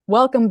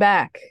Welcome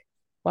back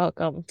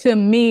Welcome. to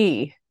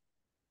me,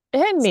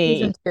 And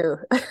season me. 2.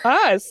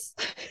 Us.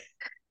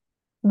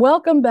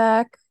 Welcome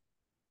back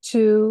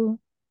to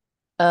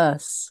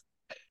us.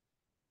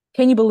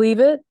 Can you believe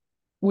it?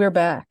 We're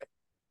back.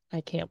 I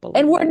can't And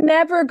believe we're it.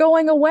 never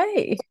going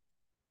away.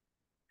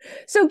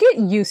 So get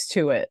used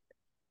to it.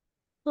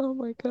 Oh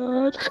my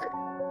God.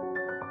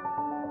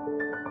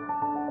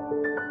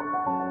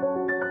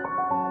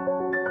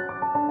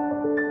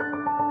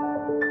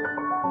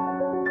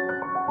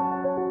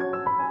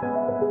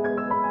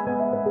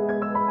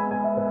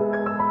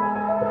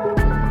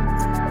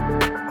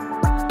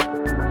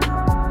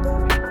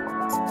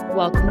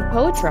 Welcome to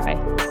Poetry.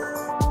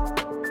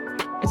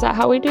 Is that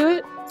how we do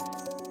it?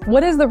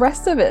 What is the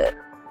rest of it?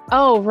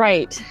 Oh,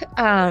 right.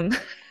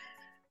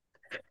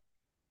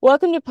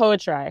 Welcome to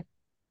Poetry,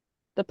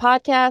 the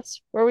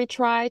podcast where we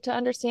try to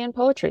understand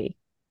poetry.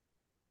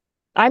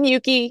 I'm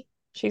Yuki.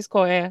 She's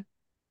Koya.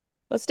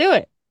 Let's do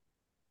it.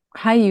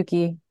 Hi,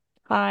 Yuki.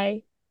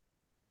 Hi.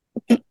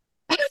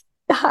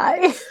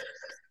 Hi.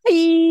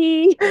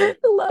 Hi.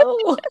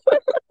 Hello.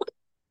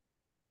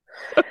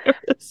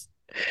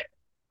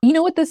 You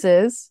know what this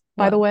is,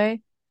 by the What?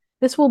 way?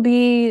 This will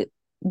be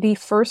the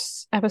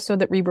first episode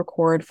that we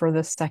record for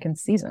the second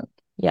season.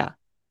 Yeah.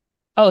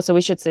 Oh, so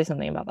we should say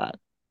something about that.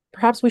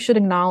 Perhaps we should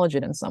acknowledge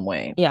it in some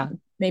way. Yeah.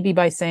 Maybe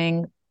by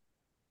saying,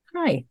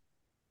 hi,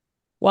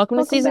 Welcome to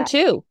welcome season back.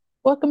 2.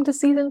 Welcome to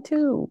season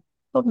 2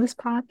 of this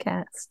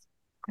podcast.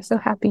 We're so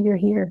happy you're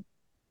here.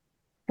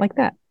 Like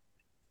that.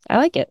 I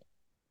like it.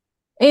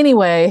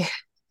 Anyway,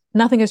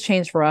 nothing has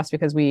changed for us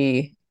because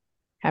we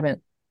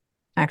haven't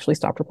actually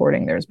stopped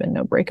recording. There's been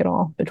no break at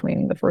all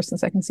between the first and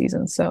second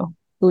season. So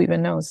who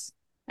even knows?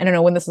 I don't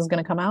know when this is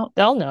going to come out.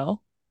 They'll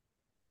know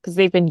because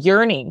they've been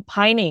yearning,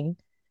 pining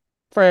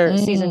for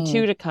season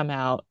 2 Mm, to come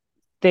out.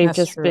 They've that's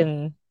just true.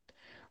 been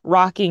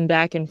rocking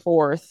back and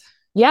forth.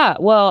 Yeah.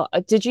 Well,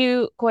 did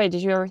you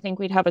ever think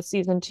we'd have a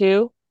season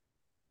 2?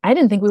 I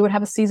didn't think we would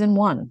have a season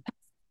 1.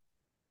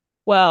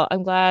 Well,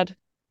 I'm glad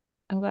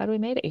we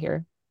made it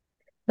here.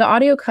 The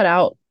audio cut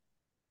out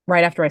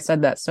right after I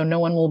said that. So no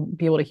one will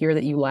be able to hear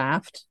that you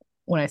laughed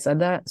when I said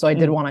that. So I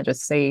did Mm. want to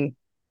just say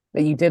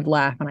that you did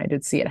laugh and I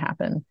did see it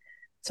happen.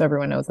 So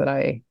everyone knows that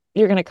I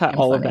You're gonna cut am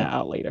all of that funny.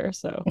 out later.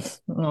 So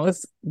No,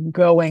 it's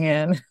going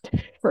in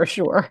for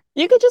sure.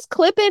 you could just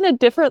clip in a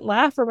different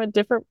laugh from a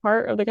different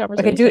part of the Okay, do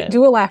conversation.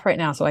 do a laugh right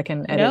now so I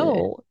can edit it.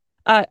 No.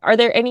 Are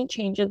there any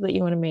changes that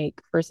you want to make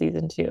for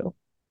season 2?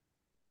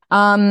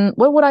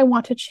 What would I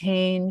want to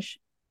change?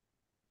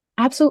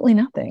 Absolutely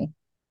nothing.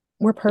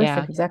 We're Yeah,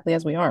 perfect exactly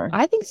as we are.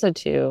 I think so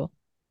too.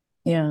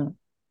 Yeah.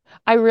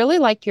 I really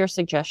like your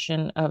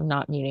suggestion of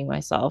not muting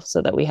myself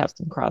so that we have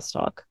some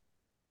crosstalk.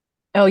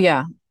 Oh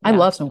yeah. I Yeah.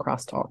 love some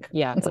crosstalk.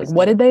 Yeah, It's like, please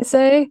what do. did they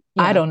say?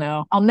 I Yeah. don't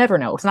know. I'll never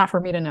know. It's not for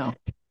me to know.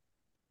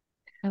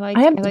 I I like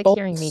have I this like bowl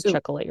hearing of me soup.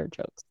 chuckle at your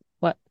jokes.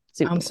 What?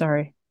 Soup. I'm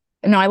sorry.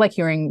 No, I like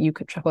hearing you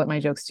could chuckle at my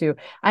jokes too.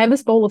 I have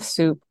this bowl of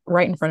soup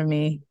right in front of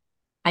me.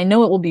 I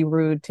know it will be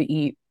rude to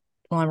eat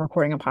while I'm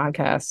recording a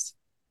podcast.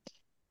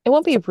 It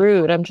won't be So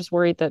rude. I'm just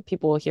worried that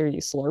people will hear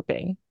you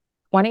slurping.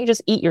 Why don't you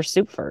just eat your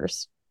soup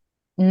first?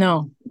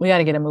 no, we got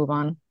to get a move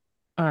on.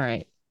 All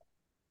right.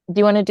 Do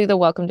you want to do the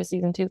welcome to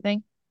season 2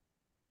 thing?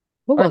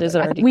 What Or was is it?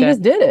 it I thought already we good?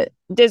 just did it.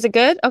 Is it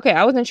good? Okay,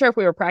 I wasn't sure if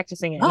we were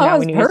practicing it and Oh, that now we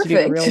was needed to do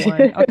the perfect.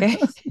 real one. Okay.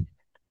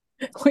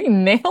 We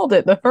nailed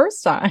it the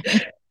first time.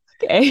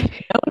 Okay.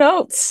 No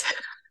notes.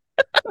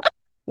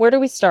 Where do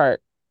we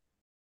start?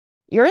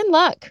 You're in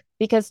luck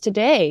because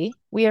today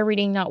we are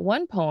reading not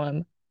one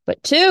poem,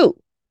 but two,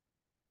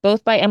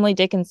 both by Emily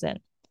Dickinson.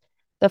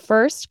 The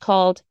first,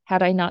 called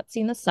Had I Not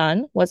Seen the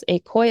Sun, was a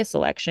Koya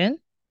selection.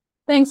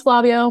 Thanks,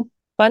 Flavio.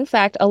 Fun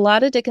fact, a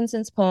lot of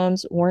Dickinson's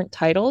poems weren't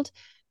titled,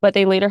 but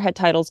they later had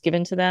titles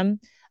given to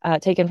them,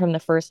 taken from the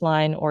first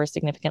line or a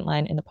significant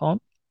line in the poem.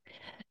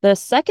 The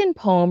second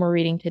poem we're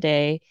reading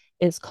today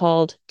is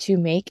called To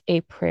Make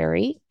a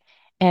Prairie.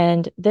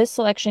 And this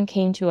selection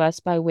came to us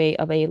by way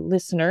of a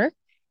listener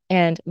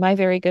and my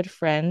very good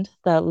friend,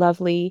 the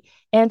lovely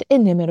and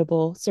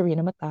inimitable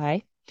Serena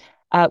Mackay.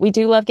 We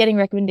do love getting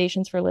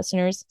recommendations for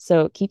listeners,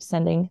 so keep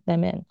sending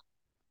them in.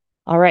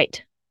 All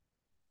right,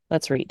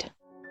 let's read.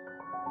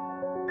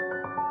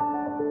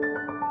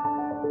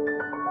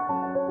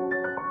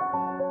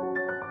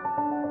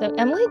 So,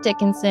 Emily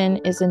Dickinson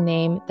is a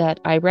name that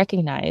I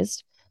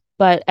recognized,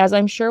 but as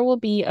I'm sure will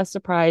be a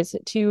surprise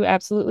to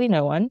absolutely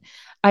no one,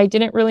 I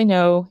didn't really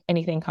know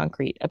anything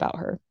concrete about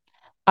her.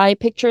 I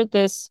pictured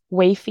this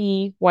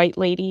wafy white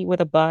lady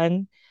with a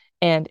bun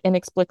and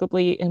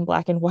inexplicably in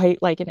black and white,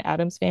 like an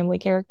Addams Family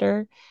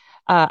character.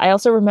 I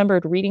also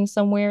remembered reading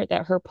somewhere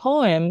that her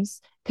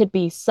poems could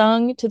be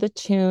sung to the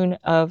tune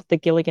of the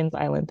Gilligan's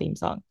Island theme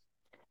song.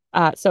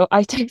 So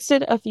I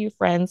texted a few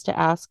friends to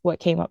ask what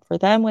came up for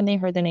them when they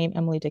heard the name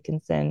Emily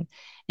Dickinson,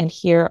 and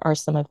here are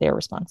some of their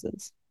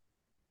responses.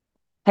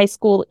 High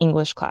school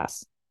English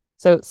class.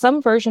 So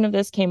some version of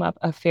this came up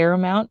a fair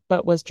amount,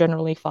 but was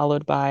generally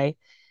followed by,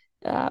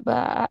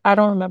 but I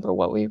don't remember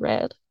what we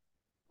read.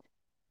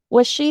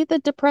 Was she the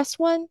depressed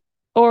one?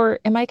 Or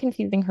am I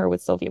confusing her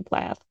with Sylvia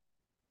Plath?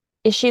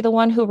 Is she the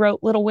one who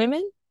wrote Little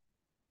Women?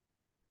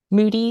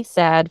 Moody,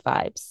 sad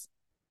vibes,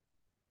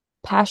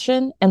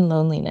 passion and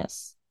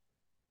loneliness,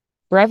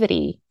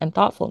 brevity and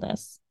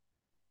thoughtfulness.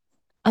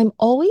 I'm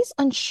always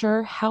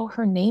unsure how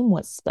her name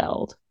was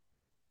spelled.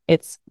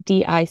 It's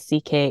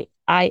Dickinson.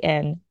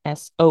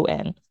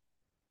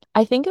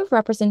 I think of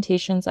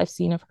representations I've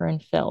seen of her in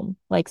film,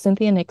 like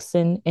Cynthia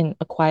Nixon in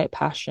A Quiet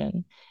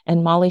Passion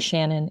and Molly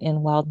Shannon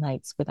in Wild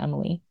Nights with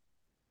Emily.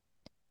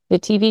 The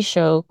TV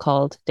show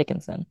called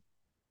Dickinson,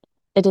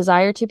 a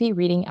desire to be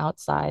reading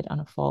outside on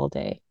a fall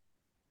day.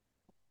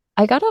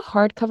 I got a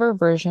hardcover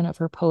version of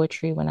her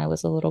poetry when I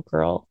was a little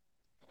girl.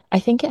 I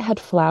think it had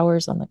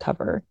flowers on the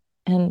cover,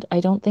 and I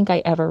don't think I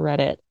ever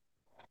read it.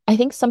 I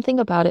think something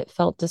about it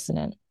felt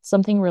dissonant,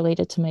 something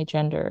related to my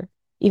gender,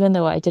 even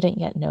though I didn't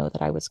yet know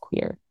that I was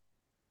queer.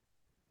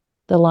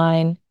 The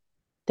line,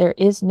 "There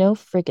is no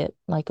frigate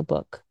like a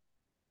book."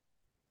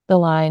 The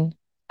line,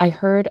 "I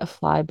heard a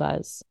fly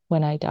buzz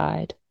when I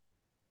died."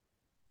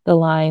 The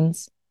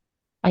lines,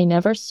 "I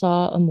never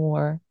saw a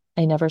moor,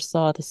 I never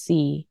saw the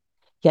sea,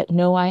 yet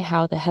know I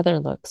how the heather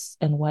looks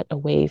and what a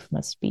wave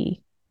must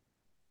be."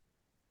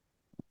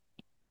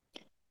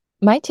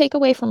 My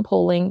takeaway from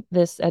polling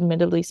this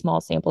admittedly small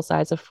sample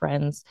size of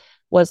friends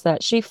was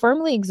that she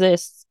firmly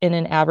exists in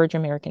an average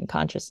American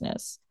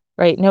consciousness,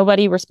 right?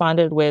 Nobody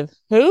responded with,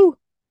 "Who?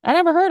 I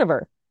never heard of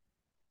her."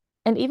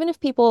 And even if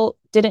people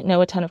didn't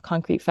know a ton of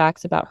concrete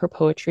facts about her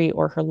poetry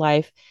or her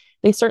life,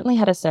 they certainly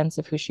had a sense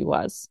of who she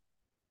was.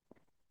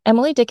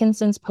 Emily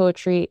Dickinson's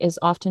poetry is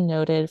often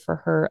noted for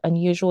her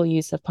unusual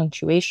use of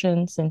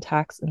punctuation,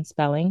 syntax, and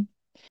spelling.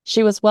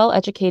 She was well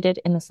educated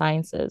in the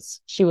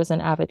sciences. She was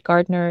an avid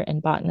gardener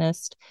and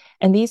botanist,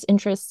 and these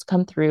interests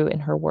come through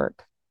in her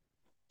work.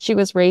 She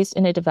was raised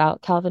in a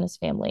devout Calvinist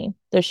family,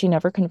 though she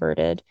never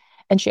converted,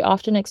 and she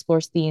often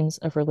explores themes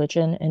of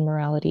religion and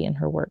morality in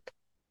her work.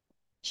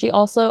 She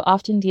also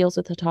often deals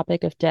with the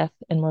topic of death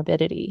and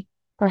morbidity,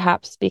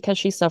 perhaps because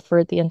she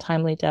suffered the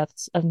untimely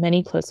deaths of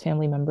many close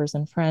family members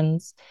and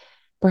friends,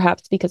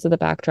 perhaps because of the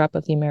backdrop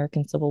of the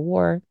American Civil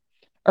War,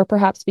 or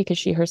perhaps because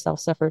she herself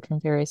suffered from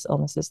various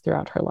illnesses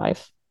throughout her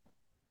life.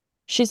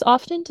 She's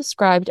often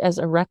described as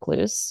a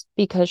recluse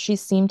because she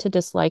seemed to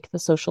dislike the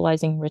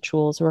socializing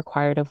rituals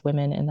required of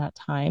women in that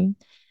time.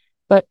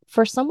 But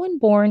for someone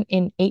born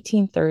in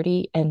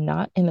 1830 and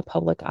not in the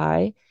public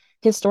eye,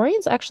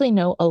 historians actually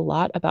know a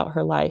lot about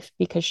her life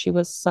because she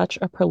was such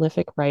a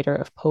prolific writer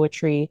of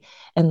poetry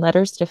and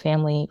letters to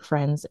family,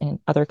 friends, and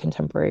other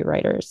contemporary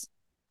writers.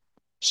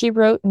 She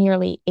wrote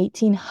nearly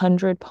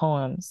 1,800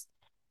 poems,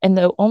 and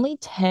though only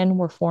 10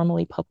 were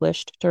formally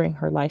published during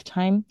her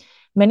lifetime,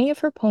 many of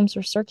her poems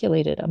were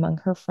circulated among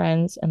her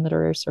friends and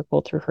literary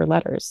circle through her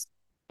letters.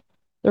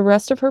 The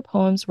rest of her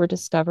poems were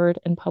discovered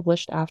and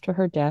published after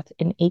her death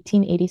in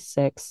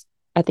 1886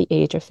 at the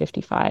age of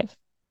 55.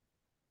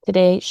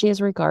 Today, she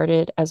is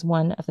regarded as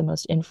one of the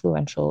most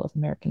influential of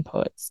American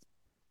poets.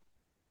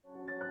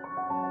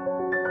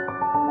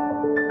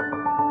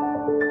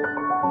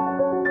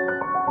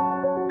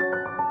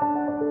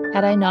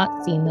 Had I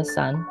Not Seen the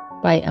Sun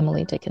by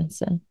Emily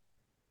Dickinson.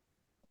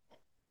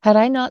 Had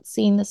I not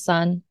seen the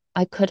sun,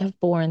 I could have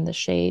borne the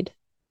shade,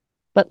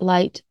 but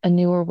light a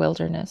newer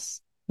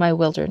wilderness my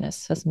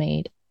wilderness has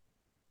made.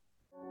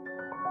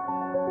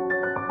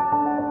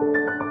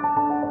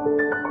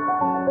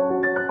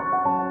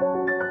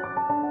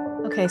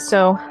 Okay,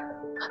 so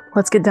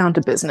let's get down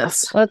to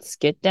business Let's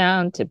get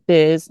down to to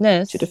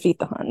business. defeat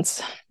the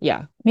Huns.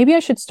 Yeah. Maybe I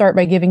should start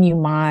by giving you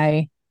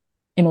my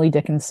Emily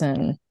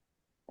Dickinson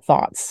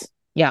thoughts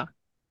Yeah.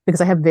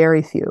 because I have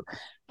very few.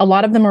 A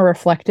lot of them are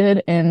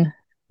reflected in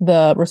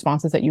the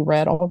responses that you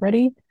read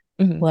already,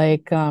 Mhm.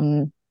 like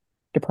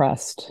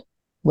depressed,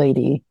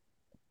 lady,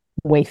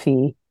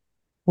 wafy,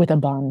 with a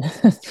bun,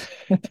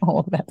 all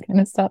of that kind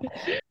of stuff.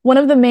 One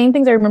of the main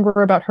things I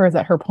remember about her is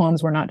that her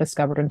poems were not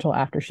discovered until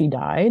after she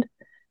died.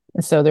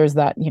 And so there's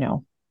that,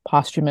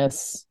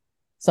 posthumous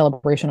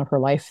celebration of her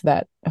life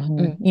that,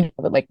 Mm.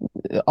 that like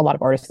a lot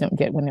of artists don't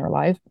get when they're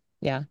alive.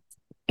 Yeah.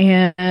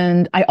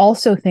 And I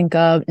also think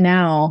of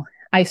now,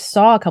 I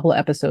saw a couple of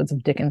episodes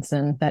of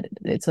Dickinson that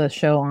it's a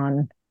show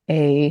on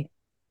a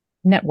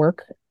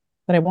network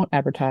that I won't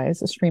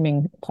advertise, a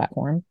streaming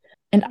platform.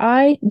 And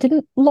I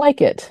didn't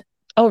like it.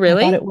 Oh, I thought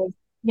really? it was,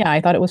 yeah,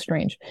 I thought it was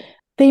strange.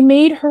 They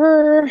made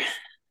her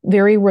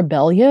very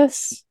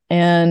rebellious.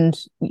 And,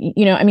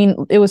 I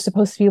mean, it was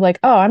supposed to be like,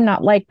 oh, I'm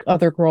not like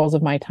other girls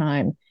of my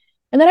time.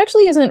 And that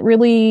actually isn't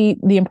really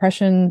the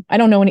impression. I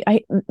don't know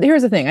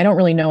here's the thing. I don't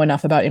really know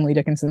enough about Emily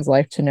Dickinson's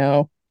life to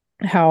know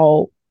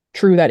how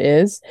true that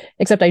is,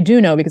 except I do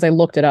know because I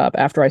looked it up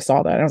after I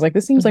saw that. And I was like,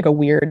 this seems like Mhm. a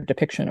weird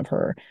depiction of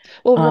her.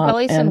 Well,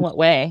 rebellious in And what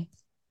way?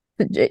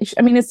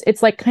 I mean,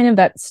 it's like kind of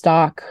that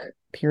stock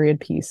period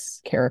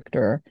piece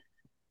character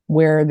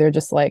where they're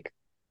just like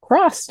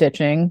cross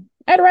stitching.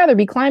 I'd rather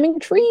be climbing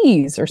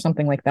trees or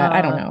something like that.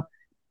 I don't Uh, know.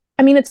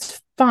 I mean,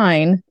 it's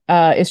fine.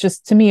 It's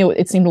just to me,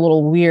 it seemed a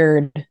little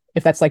weird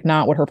if that's like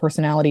not what her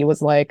personality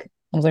was like.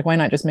 I was like, why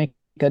not just make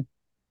a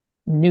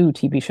new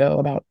TV show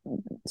about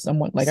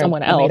someone like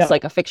Someone a made else, up?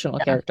 like a fictional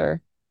Yeah,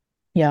 character.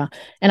 Yeah.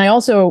 And I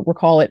also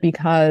recall it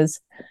because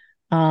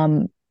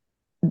um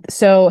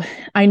so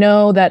I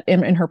know that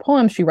in her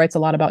poems she writes a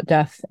lot about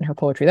death in her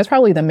poetry. That's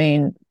probably the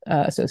main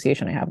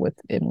association I have with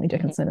Emily Mhm.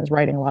 Dickinson, is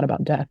writing a lot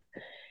about death.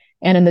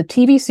 And in the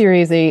TV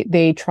series,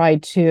 they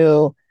tried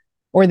to,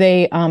 or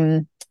they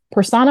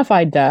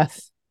personified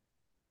death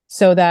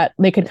so that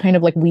they could kind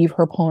of like weave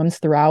her poems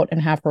throughout and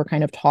have her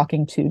kind of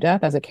talking to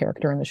death as a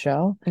character in the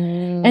show.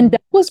 And Mm,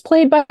 that was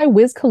played by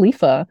Wiz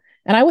Khalifa.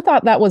 And I would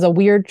thought that was a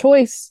weird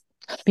choice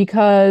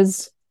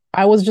because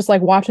I was just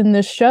like watching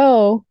this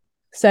show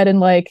set in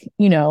like,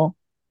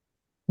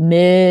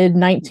 mid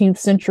 19th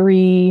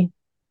century,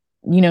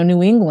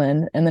 New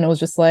England. And then it was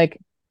just like,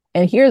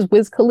 and here's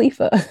Wiz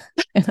Khalifa.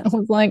 And I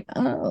was like,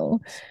 oh,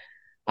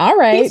 all he's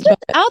right. But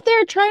just out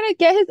there trying to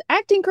get his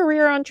acting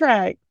career on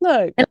track.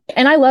 Look,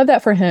 and I love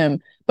that for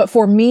him. But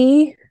for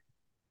me,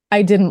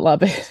 I didn't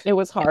love it. it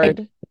was I,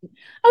 hard.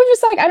 I was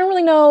just like, I don't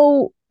really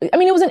know. I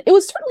mean, it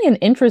was certainly an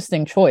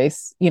interesting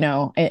choice,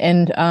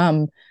 and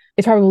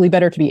it's probably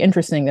better to be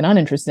interesting than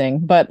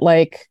uninteresting, but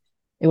like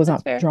it was That's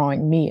not fair.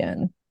 drawing me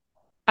in.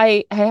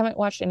 I haven't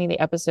watched any of the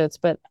episodes,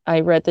 but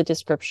I read the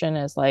description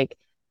as like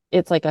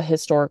it's like a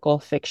historical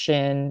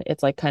fiction.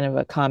 It's like kind of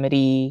a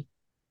comedy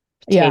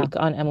Yeah. take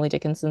on Emily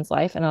Dickinson's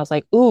life. And I was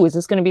like, ooh, is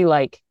this going to be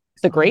like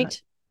The Saw that.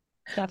 Great?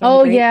 Catherine the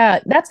Oh Great? yeah,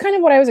 that's kind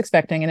of what I was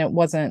expecting, and it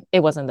wasn't.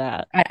 It wasn't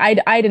that.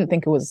 I didn't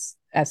think it was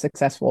as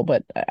successful,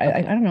 but I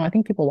Okay. don't know. I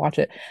think people watch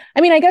it.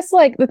 I mean, I guess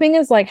like the thing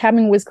is like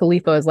having Wiz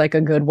Khalifa is like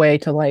a good way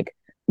to like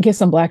get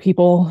some black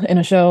people in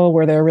a show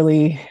where there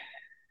really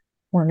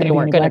weren't going They to be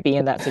weren't any going to black be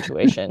in people. that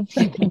situation.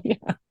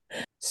 Yeah.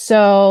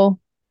 So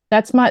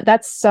that's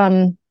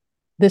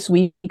this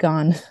week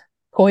on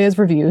Koya's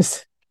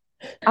reviews.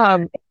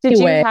 Did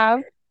you Anyway,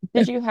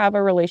 have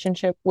a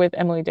relationship with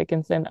Emily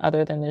Dickinson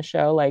other than this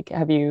show? Like,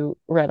 have you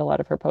read a lot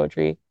of her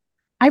poetry?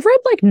 I've read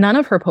like none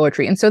of her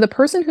poetry. And so the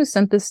person who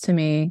sent this to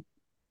me,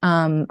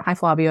 hi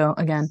Flavio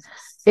again,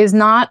 is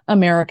not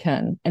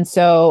American. And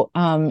so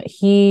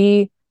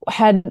he'd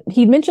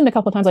mentioned a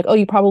couple of times like, oh,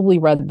 you probably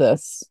read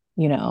this.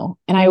 And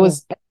I Mm,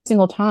 was every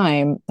single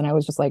time and I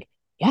was just like,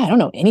 yeah, I don't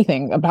know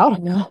anything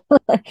about no. her.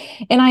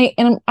 And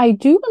I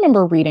do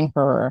remember reading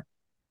her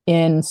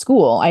in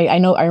school. I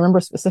know I remember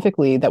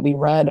specifically that we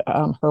read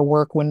her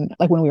work when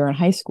we were in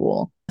high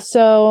school.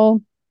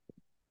 So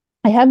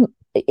I have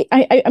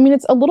I mean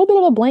it's a little bit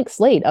of a blank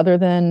slate other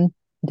than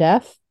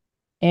death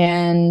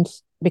and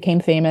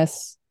became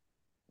famous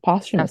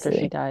After she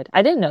posthumously. died.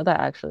 I didn't know that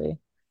actually.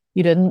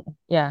 You didn't?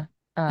 Yeah.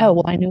 Oh,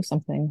 well, Um, I knew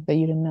something that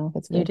you didn't know.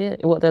 That's you good.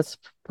 did. Well, that's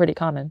pretty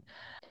common.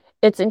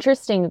 It's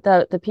interesting.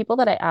 The people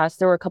that I asked,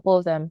 there were a couple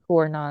of them who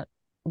were not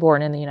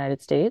born in the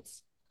United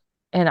States.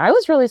 And I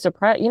was really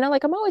surprised.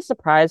 Like I'm always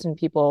surprised when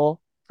people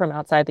from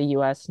outside the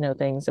US know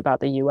things about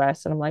the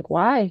US. And I'm like,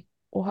 why?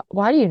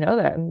 Why do you know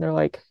that? And they're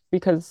like,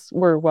 because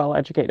we're well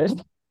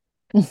educated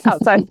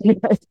outside the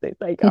United States.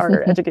 Like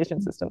our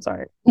education systems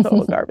aren't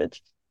total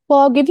garbage. Well,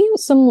 I'll give you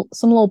some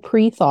little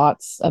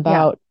pre-thoughts Yeah.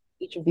 about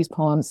each of these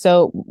poems.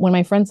 So when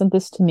my friend sent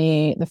this to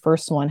me, the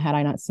first one, Had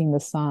I Not Seen the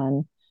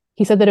Sun,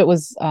 he said that it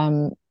was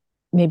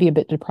maybe a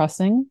bit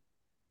depressing.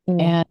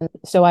 Mm. And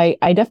so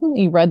I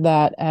definitely read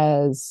that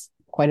as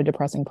quite a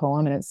depressing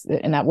poem,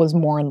 and that was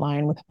more in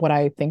line with what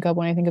I think of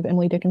when I think of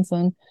Emily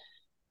Dickinson.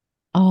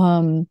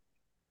 Um,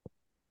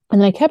 and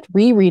then I kept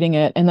rereading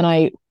it, and then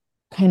I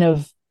kind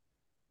of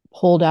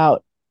pulled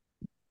out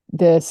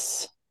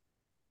this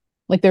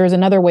like there was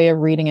another way of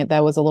reading it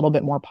that was a little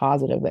bit more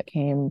positive that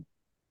came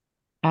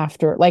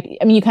after. Like,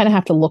 I mean, you kind of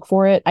have to look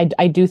for it.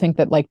 I do think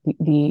that like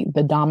the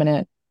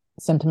dominant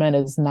sentiment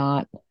is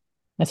not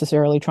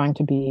necessarily trying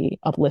to be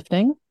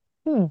uplifting,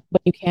 Hmm.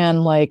 but you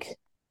can like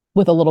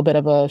with a little bit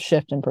of a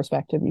shift in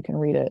perspective, you can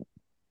read it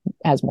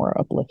as more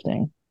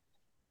uplifting.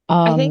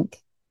 I Um,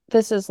 think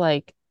this is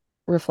like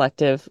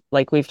reflective,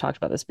 like we've talked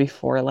about this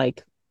before,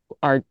 like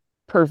our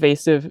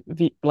pervasive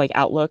like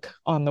outlook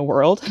on the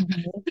world.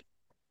 mhm,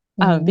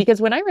 mhm.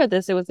 Because when I read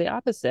this, it was the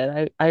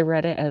opposite. I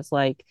read it as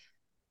like,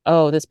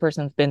 oh, this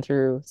person's been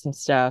through some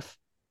stuff,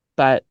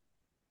 but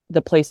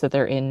the place that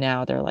they're in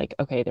now, they're like,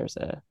 okay, there's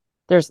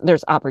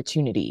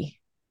opportunity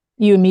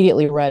You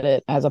immediately read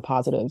it as a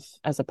positive.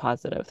 as a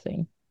positive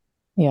thing.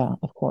 Yeah, of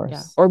Yeah.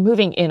 course. Or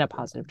moving in a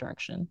positive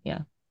direction. Yeah.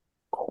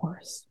 Of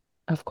course.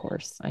 Of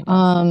course. I know.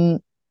 Um,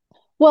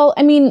 Well,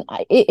 I mean,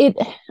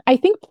 I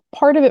think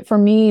part of it for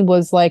me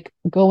was like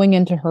going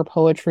into her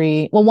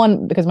poetry. Well,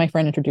 one, because my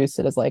friend introduced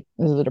it as like,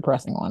 this is a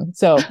depressing one.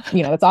 So,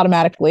 that's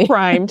automatically,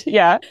 Primed.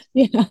 Yeah.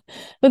 yeah.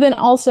 But then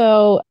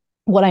also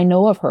what I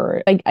know of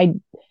her,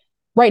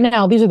 right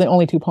now, these are the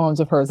only two poems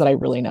of hers that I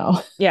really know.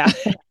 Yeah.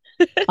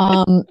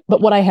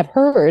 But what I have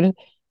heard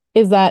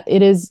is that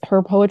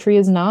her poetry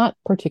is not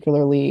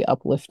particularly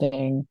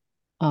uplifting.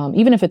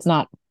 Even if it's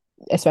not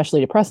especially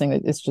depressing,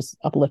 it's just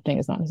uplifting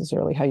is not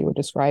necessarily how you would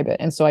describe it.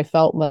 And so I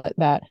felt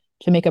that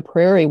To Make a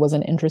Prairie was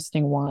an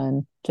interesting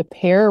one to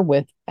pair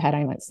with Had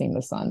I Not Seen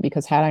the Sun,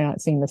 because Had I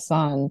Not Seen the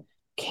Sun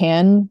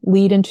can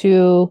lead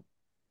into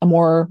a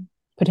more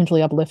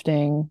potentially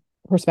uplifting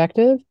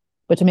perspective,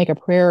 but To Make a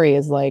Prairie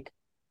is like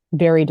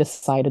very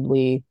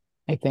decidedly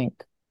I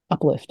think,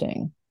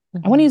 uplifting.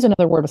 I want to Mhm. use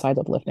another word besides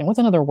uplifting. What's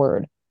another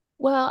word?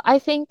 Well, I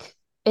think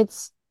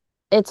it's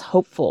it's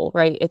hopeful,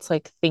 right? It's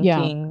like Yeah.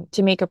 thinking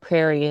to make a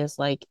prairie is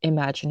like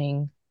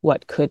imagining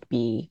what could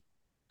be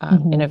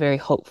in a Hmm. very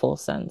hopeful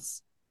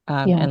sense.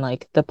 Yeah. And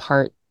like the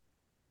part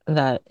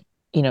that,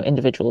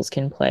 individuals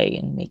can play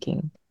in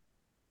making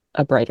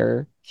a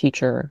brighter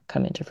future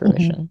come into Hmm.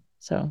 fruition.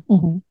 So,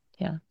 Hmm.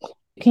 yeah,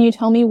 Can you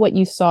tell me what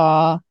you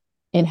saw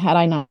in Had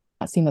I Not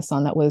Seen the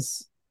Sun that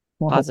was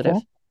more positive.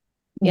 hopeful?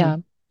 Hmm. Yeah.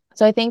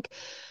 So I think,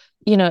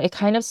 it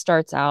kind of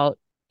starts out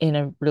in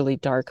a really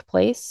dark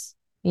place,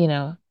 you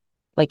know,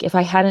 like if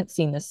I hadn't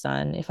seen the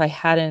sun, if I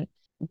hadn't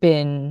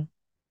been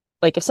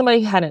like if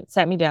somebody hadn't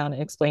sat me down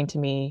and explained to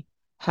me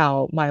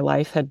how my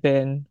life had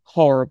been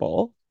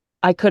horrible,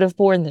 I could have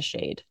borne the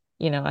shade.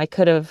 I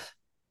could have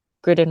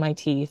gritted my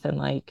teeth and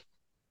like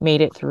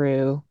made it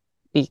through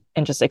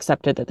and just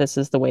accepted that this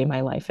is the way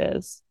my life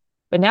is.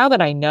 But now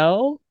that I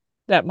know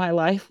that my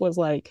life was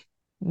like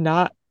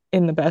not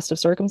in the best of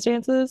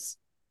circumstances,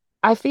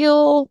 I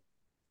feel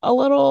a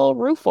little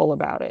rueful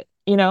about it,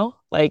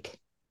 Like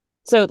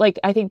so like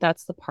I think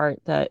that's the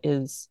part that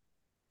is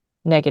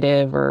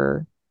negative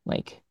or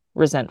like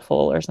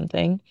resentful or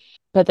something.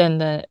 But then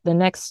the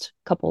next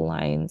couple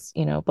lines,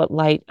 but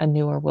light a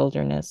newer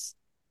wilderness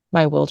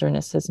my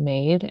wilderness has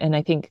made. And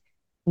I think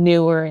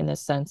newer in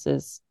this sense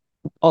is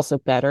also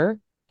better,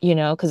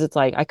 because it's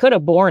like I could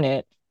have borne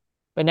it,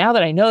 but now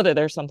that I know that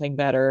there's something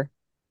better,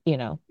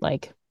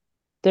 like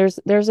there's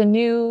a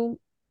new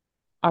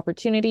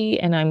opportunity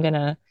and I'm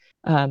gonna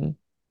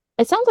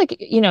it sounds like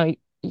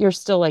you're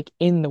still like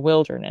in the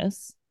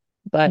wilderness,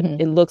 but Hmm.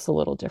 it looks a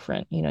little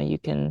different. You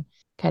can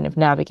kind of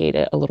navigate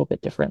it a little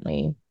bit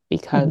differently Hmm.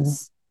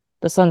 because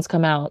the sun's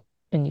come out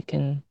and you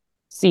can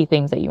see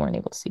things that you weren't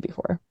able to see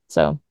before.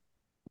 So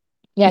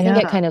yeah, I think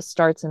it Yeah. kind of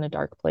starts in a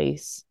dark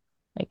place,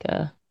 like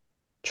a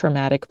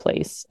traumatic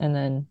place, and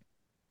then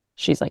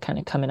she's like kind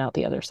of coming out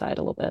the other side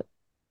a little bit.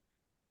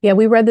 Yeah,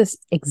 we read this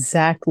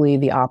exactly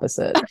the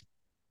opposite.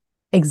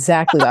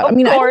 Exactly that. I Of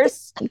mean, I don't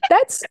think course.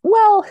 that's,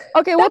 well,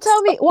 Okay, well that's a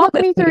little walk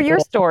bit me through your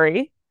debatable.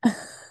 story.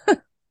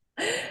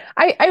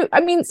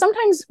 I mean,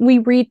 sometimes we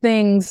read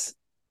things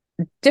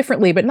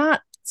differently, but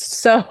not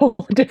so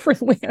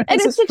differently. And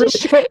This it's is such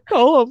a really, short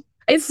poem.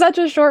 it's such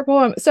a short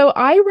poem. So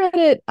I read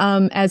it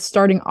as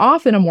starting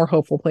off in a more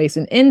hopeful place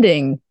and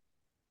ending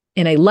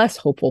in a less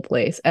hopeful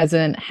place, as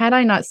in, had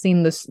I not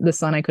seen this the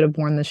sun, I could have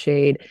borne the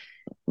shade.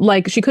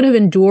 Like she could have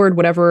endured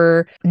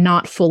whatever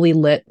not fully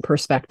lit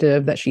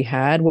perspective that she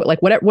had,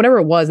 like whatever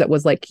it was that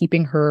was like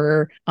keeping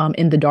her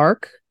in the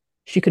dark.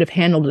 She could have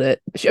handled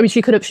it. I mean,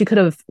 she could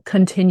have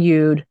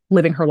continued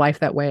living her life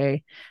that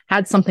way,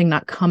 had something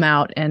not come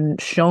out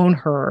and shown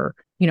her,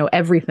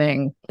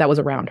 everything that was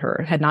around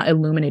her, had not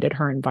illuminated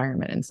her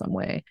environment in some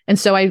way. And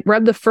so I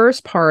read the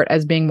first part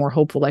as being more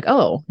hopeful, like,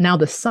 oh, now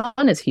the sun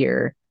is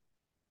here,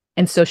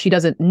 and so she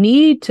doesn't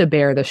need to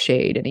bear the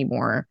shade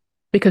anymore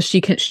because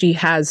she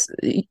has,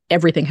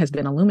 everything has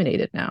been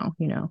illuminated now.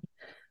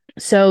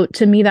 So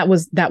to me, that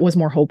was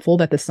more hopeful,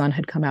 that the sun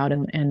had come out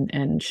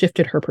and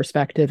shifted her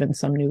perspective in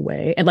some new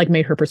way, and like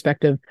made her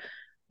perspective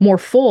more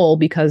full,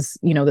 because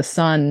the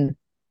sun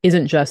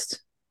isn't just,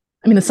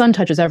 I mean, the sun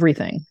touches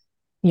everything,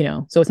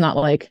 so it's not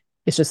like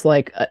it's just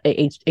like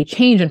a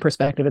change in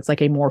perspective. It's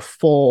like a more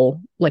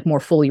full, like more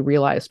fully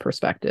realized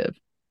perspective.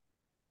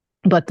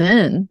 But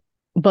then,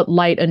 but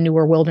light a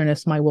newer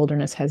wilderness my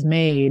wilderness has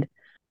made.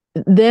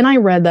 Then I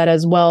read that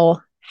as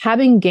well,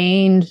 having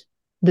gained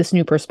this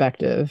new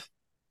perspective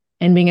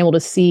and being able to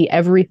see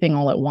everything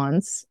all at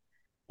once,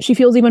 she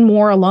feels even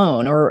more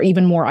alone, or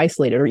even more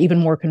isolated, or even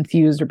more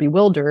confused or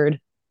bewildered,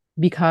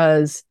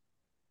 because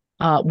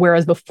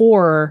whereas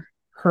before,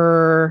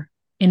 her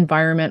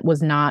environment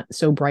was not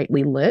so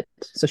brightly lit,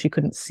 so she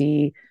couldn't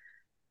see,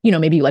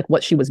 maybe like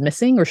what she was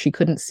missing, or she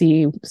couldn't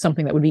see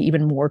something that would be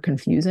even more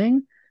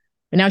confusing.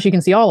 And now she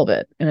can see all of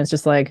it. And it's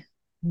just like,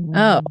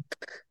 oh, Mm.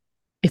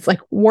 it's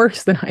like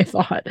worse than I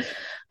thought.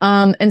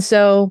 And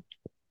so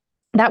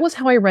that was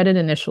how I read it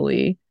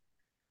initially.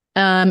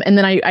 And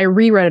then I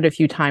reread it a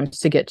few times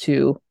to get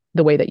to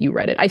the way that you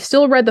read it. I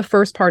still read the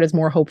first part as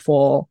more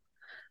hopeful,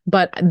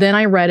 but then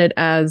I read it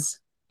as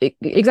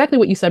exactly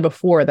what you said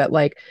before, that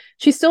like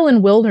she's still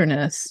in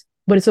wilderness,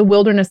 but it's a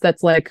wilderness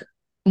that's like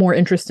more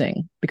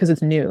interesting because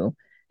it's new.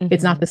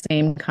 It's not Mhm. the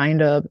same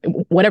kind of,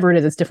 whatever it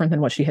is, it's different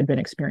than what she had been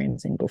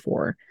experiencing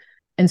before.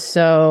 And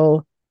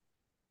so,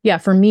 yeah,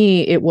 for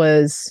me, it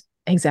was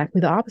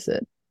exactly the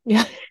opposite.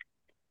 Yeah.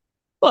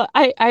 Well,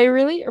 I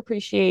really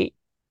appreciate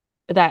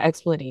that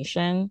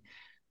explanation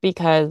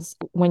because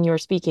when you were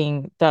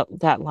speaking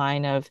that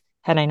line of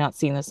had I not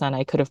seen the sun,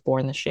 I could have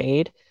borne the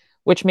shade,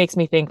 which makes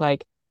me think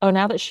like, oh,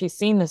 now that she's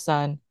seen the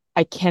sun,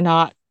 I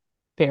cannot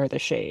bear the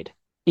shade.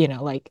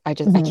 Like I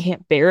Mm-hmm.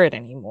 can't bear it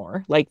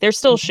anymore. Like there's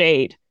still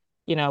shade,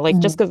 like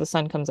just Mm-hmm. because the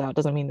sun comes out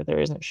doesn't mean that there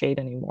isn't shade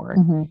anymore.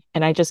 Mm-hmm.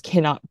 And I just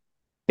cannot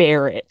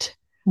bear it,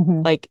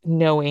 Mm-hmm. like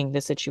knowing the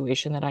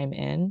situation that I'm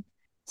in.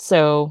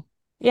 So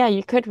yeah,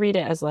 you could read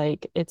it as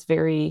like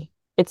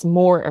it's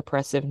more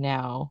oppressive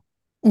now,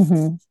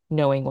 Mm-hmm.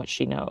 knowing what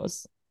she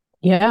knows.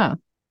 Yeah,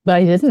 but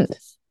I didn't.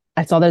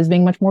 I saw that as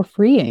being much more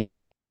freeing.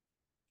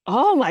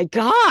 Oh my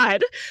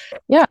God.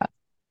 Yeah.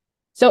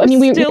 So I We're mean,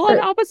 we still on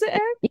are opposite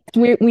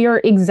ends. we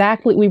are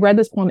exactly we read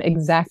this poem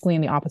exactly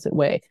in the opposite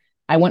way.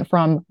 I went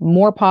from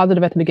more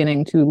positive at the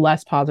beginning to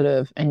less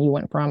positive, and you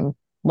went from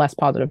less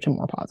positive to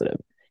more positive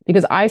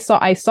because I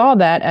saw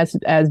that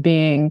as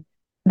being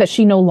that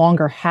she no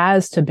longer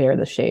has to bear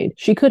the shade.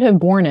 She could have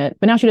borne it,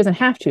 but now she doesn't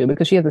have to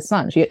because she has the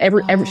sun.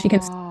 Every she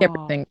can see Oh,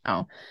 everything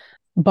now.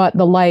 But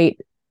the light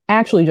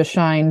actually just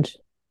shined.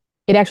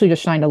 It actually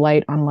just shined a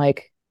light on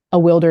like a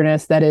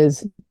wilderness that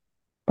is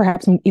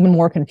perhaps even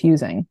more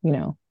confusing, you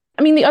know.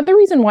 I mean, the other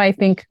reason why I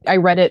think I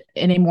read it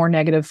in a more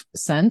negative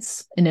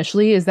sense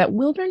initially is that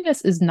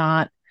wilderness is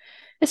not,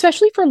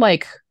 especially for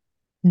like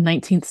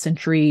 19th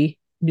century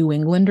New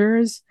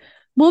Englanders,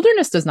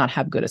 wilderness does not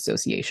have good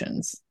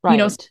associations. You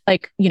know, it's right.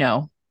 like, you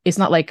know, it's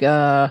not like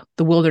the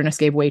wilderness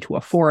gave way to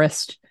a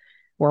forest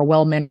or a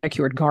well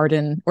manicured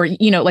garden or,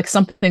 you know, like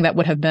something that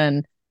would have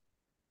been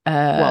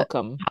uh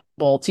Welcome.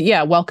 well to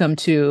yeah welcome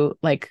to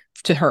like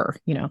to her,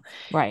 you know.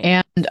 Right.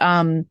 And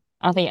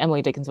I don't think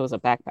Emily Dickinson was a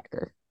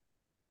backpacker.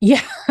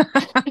 yeah.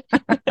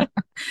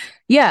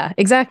 Yeah,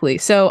 exactly.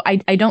 So I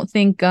don't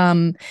think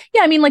yeah,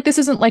 I mean like this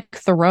isn't like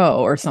Thoreau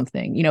or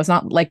something. You know, it's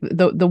not like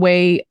the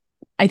way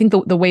I think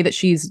the way that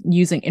she's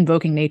using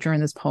invoking nature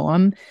in this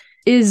poem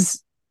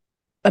is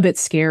a bit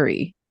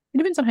scary. It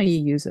depends on how you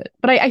use it.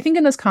 But I think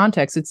in this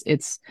context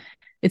it's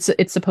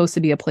supposed to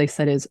be a place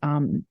that is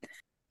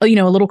you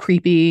know, a little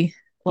creepy.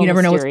 A You little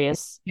never know what's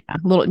mysterious. yeah,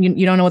 a little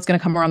you don't know what's gonna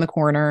come around the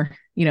corner,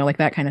 you know, like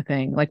that kind of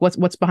thing. Like what's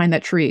behind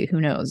that tree?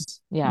 Who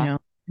knows? You Yeah. know?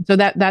 So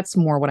that's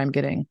more what I'm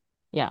getting.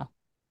 Yeah.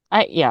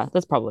 Yeah,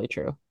 that's probably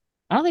true.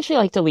 I don't think she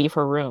liked to leave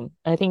her room.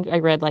 I think I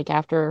read like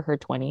after her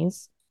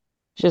 20s,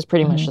 she was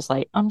pretty much Mhm. just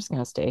like, I'm just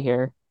gonna stay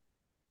here.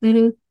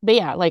 Mhm. But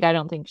yeah, like I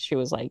don't think she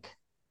was like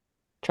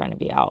trying to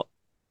be out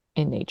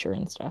in nature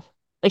and stuff.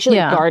 Like she liked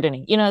Yeah.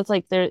 gardening. You know, it's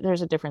like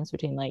there's a difference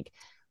between like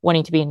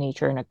wanting to be in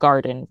nature in a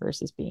garden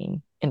versus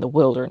being in the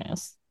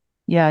wilderness.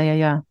 Yeah, yeah,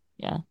 yeah.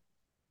 Yeah.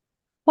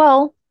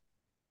 Well,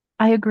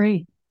 I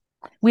agree.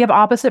 We have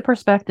opposite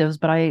perspectives,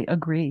 but I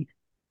agree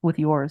with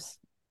yours.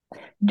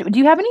 Do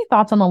you have any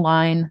thoughts on the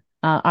line,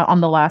 on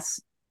the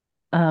last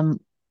um,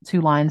 two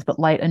lines, but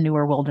light a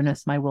newer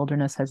wilderness my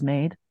wilderness has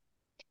made?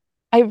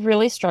 I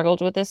really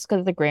struggled with this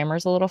because the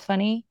grammar's a little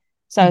funny.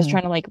 So I was Hmm.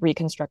 trying to like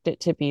reconstruct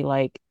it to be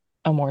like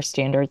a more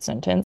standard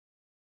sentence.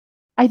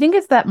 I think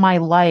it's that my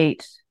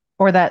light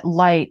or that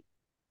light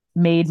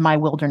made my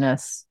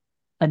wilderness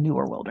a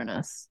newer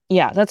wilderness.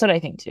 Yeah, that's what I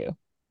think too.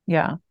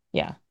 Yeah.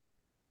 Yeah.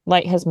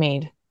 Light has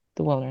made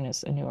the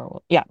wilderness a newer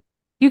world. Yeah.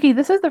 Yuki,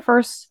 this is the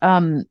first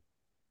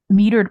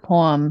metered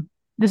poem.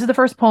 This is the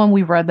first poem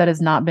we've read that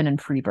has not been in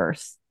free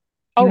verse.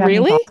 Do Oh, you have any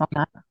really? thoughts on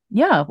that?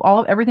 Yeah, all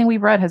of everything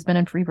we've read has been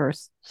in free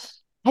verse.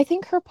 I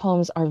think her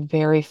poems are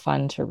very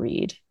fun to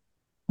read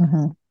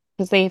Hmm.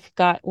 because they've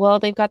got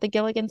the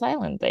Gilligan's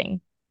Island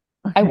thing.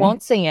 I Okay.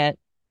 won't sing it.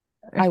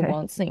 I Okay.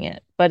 won't sing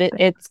it, but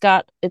it's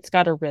got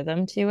a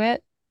rhythm to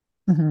it.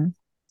 Hmm.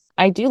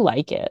 I do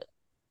like it.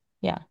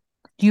 Yeah.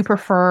 Do you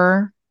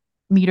prefer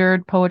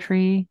metered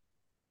poetry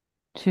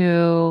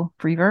to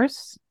free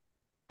verse?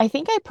 I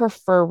think I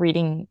prefer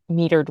reading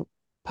metered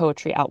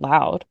poetry out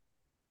loud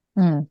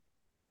Hmm.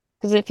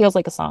 because it feels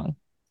like a song.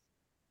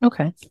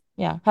 Okay.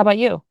 Yeah. How about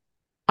you?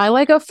 I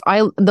like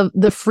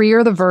the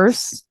freer the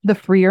verse, the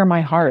freer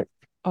my heart,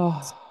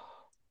 Oh,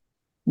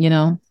 you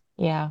know.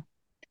 yeah.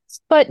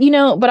 But you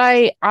know, but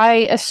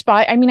I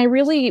aspire. I mean, I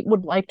really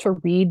would like to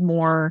read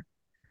more,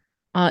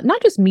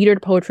 not just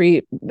metered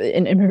poetry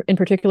in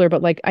particular,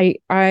 but like I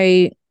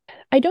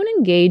don't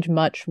engage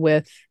much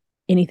with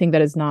anything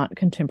that is not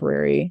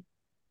contemporary,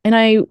 and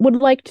I would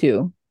like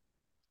to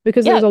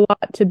because Yeah. there's a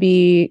lot to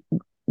be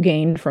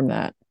gained from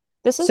that.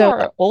 This is So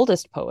our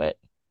oldest poet.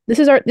 this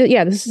is our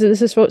yeah this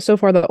is so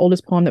far the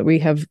oldest poem that we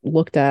have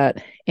looked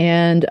at,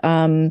 and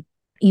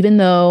even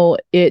though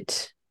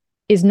it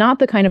is not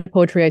the kind of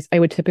poetry I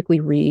would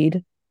typically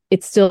read,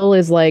 it still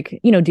is like,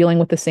 you know, dealing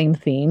with the same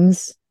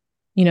themes,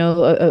 you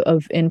know,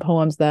 of in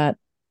poems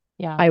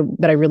Yeah.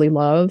 that I really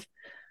love.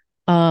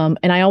 And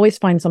I always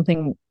find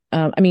something,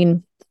 I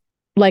mean,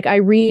 like I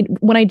read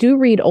when I do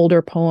read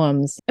older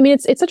poems, I mean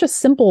it's such a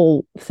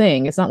simple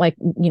thing, it's not like,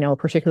 you know, a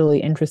particularly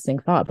interesting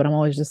thought, but I'm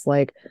always just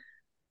like,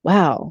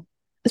 wow,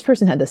 this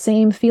person had the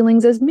same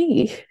feelings as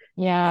me.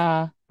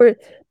 Yeah. Or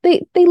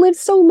they lived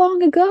so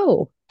long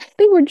ago.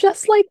 They were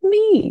just like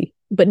me,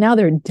 but now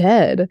they're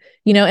dead.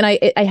 You know, and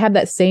I have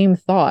that same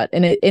thought,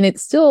 and it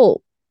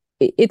still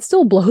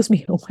blows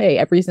me away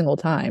every single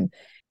time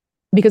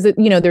because it,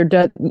 you know,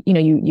 you know,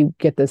 you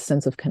get this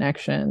sense of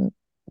connection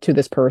to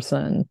this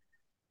person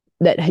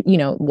that, you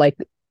know, like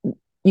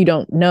you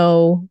don't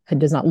know,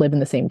 does not live in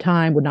the same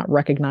time, would not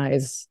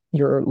recognize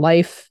your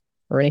life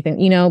or anything,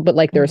 you know, but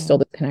like there's still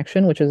Mhm. this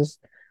connection, which is,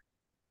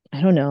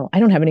 I don't know. I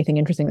don't have anything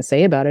interesting to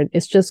say about it.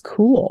 It's just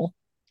cool.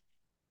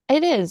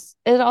 It is.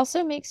 It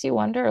also makes you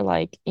wonder,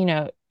 like, you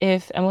know,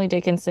 if Emily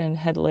Dickinson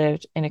had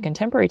lived in a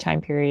contemporary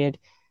time period,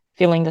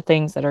 feeling the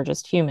things that are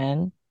just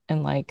human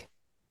and like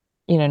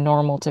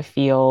normal to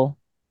feel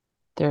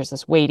there's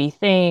this weighty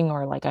thing,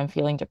 or like I'm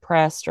feeling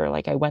depressed, or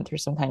like I went through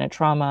some kind of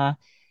trauma,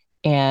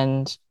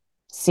 and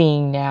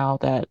seeing now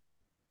that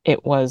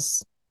it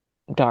was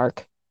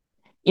dark.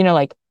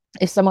 Like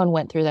if someone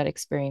went through that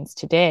experience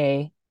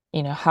today,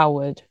 how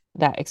would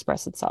that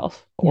express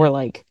itself? Or Yeah.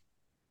 like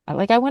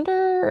I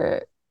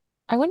wonder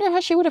how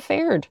she would have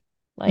fared.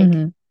 Like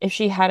Hmm. if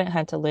she hadn't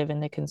had to live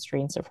in the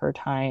constraints of her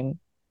time,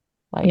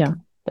 like Yeah.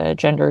 the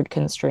gendered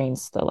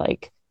constraints, the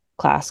like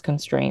class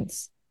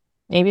constraints.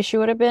 Maybe she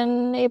would have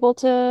been able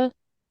to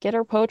get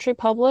her poetry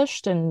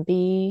published and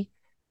be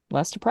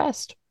less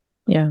depressed.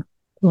 Yeah.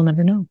 We'll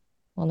never know.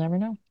 We'll never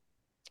know.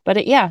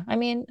 But yeah, I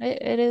mean,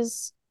 it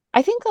is.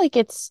 I think like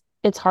it's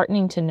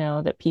heartening to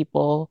know that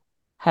people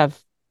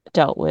have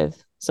dealt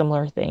with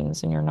similar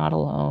things, and you're not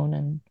alone.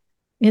 And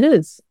It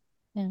is.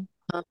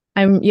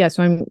 yeah,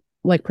 So I'm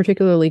like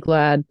particularly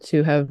glad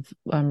to have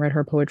read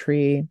her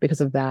poetry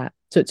because of that,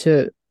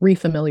 to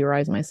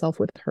refamiliarize myself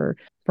with her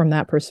from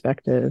that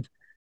perspective.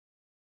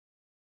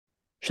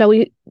 Shall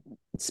we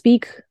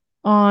speak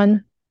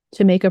on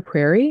To Make a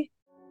Prairie?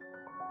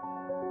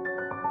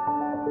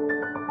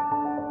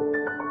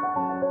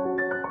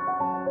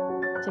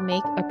 To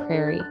Make a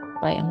Prairie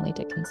by Emily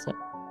Dickinson.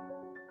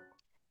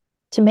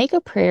 To make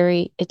a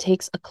prairie, it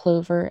takes a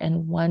clover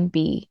and one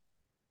bee,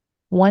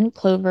 one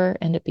clover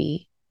and a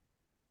bee,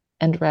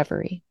 and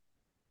reverie.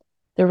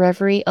 The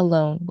reverie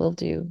alone will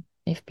do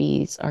if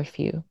bees are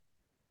few.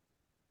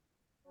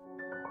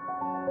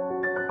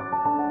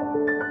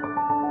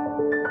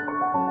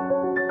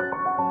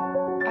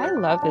 I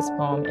love this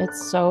poem.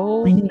 It's I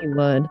so, knew you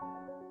would.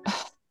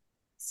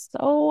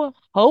 so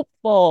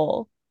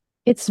hopeful.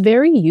 It's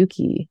very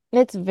Yuki.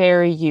 It's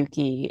very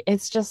Yuki.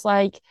 It's just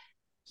like,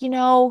 you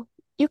know,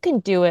 you can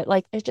do it.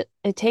 Like it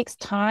takes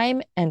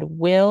time and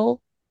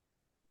will,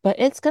 but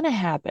it's gonna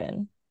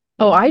happen,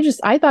 you Oh, know.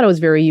 I thought it was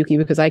very Yuki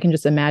because I can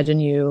just imagine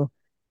you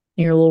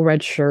in your little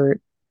red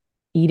shirt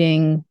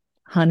eating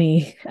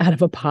honey out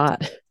of a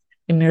pot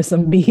and there's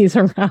some bees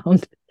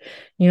around,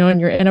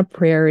 and you're in a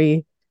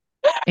prairie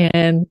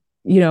and,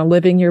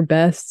 living your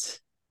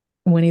best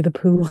Winnie the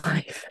Pooh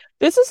life.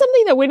 This is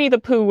something that Winnie the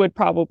Pooh would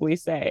probably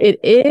say. It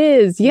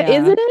is. Yeah,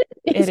 Yeah, isn't it?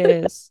 it Isn't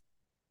it? is.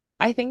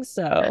 I think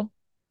so.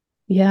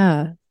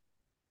 Yeah.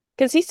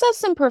 Because he says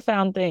some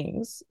profound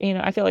things.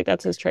 I feel like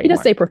that's his He does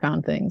say trademark.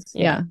 profound things.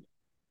 Yeah. Yeah.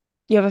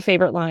 You have a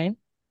favorite line?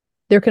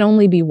 There can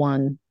only be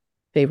one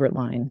favorite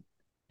line,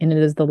 and it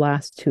is the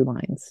last two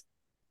lines.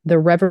 The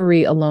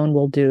reverie alone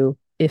will do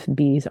if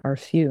bees are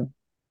few.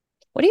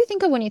 What do you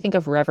think of when you think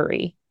of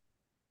reverie?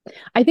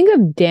 I think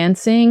of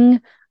dancing.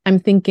 I'm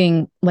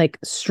thinking like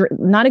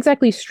not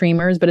exactly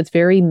streamers, but it's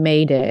very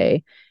May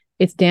Day.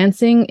 It's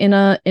dancing in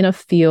a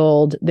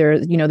field.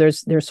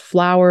 There's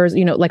flowers.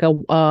 Like a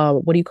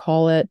what do you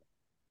call it?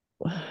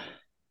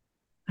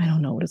 I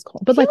don't know what it's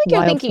called, I but feel like like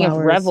you're thinking of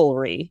wildflowers.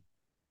 revelry.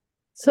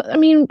 So I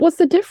mean, what's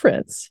the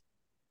difference?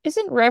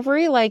 Isn't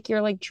reverie like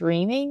you're like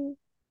dreaming?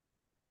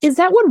 Is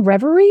that what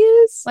reverie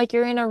is? Like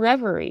you're in a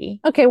reverie.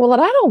 Okay, well, I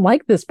don't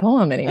like this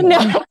poem No.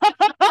 anymore.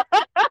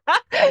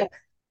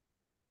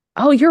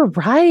 Oh, you're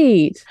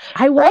right.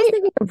 I was Right?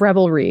 thinking of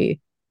revelry.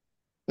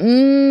 But I,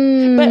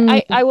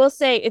 Mm. I will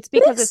say it's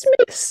because This it's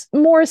makes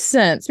more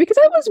sense because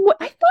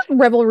I thought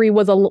revelry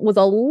was a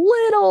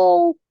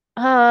little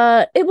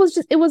it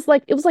was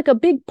like a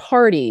big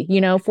party,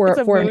 it's for a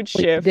Emily mood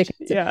shift.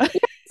 Dickinson. Yeah. Yeah,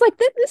 it's like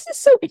this is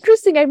so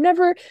interesting. I've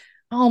never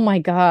Oh my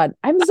God.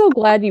 I'm so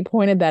glad you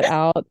pointed that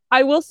out.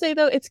 I will say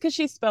though, it's because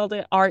she spelled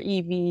it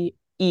Revery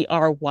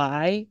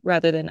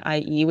rather than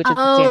IE, which is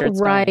the Oh, standard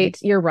spelling. right.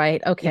 You're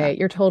right. Yeah. Okay.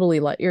 You're totally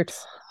you're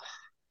So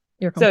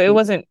it complete.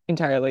 wasn't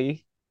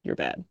entirely your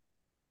bad.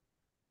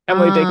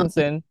 Emily Um,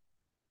 Dickinson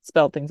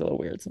spelled things a little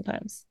weird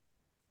sometimes.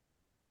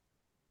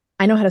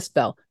 I know how to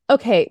spell.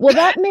 Okay, well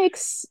that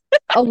makes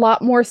a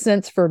lot more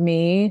sense for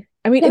me.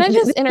 I mean, Can I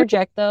just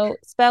interject though?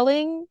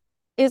 Spelling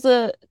is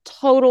a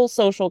total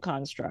social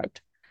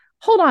construct.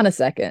 hold on a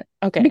second.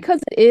 Okay.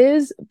 Because it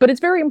is, but it's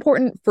very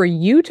important for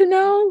you to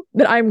know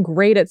that I'm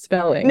great at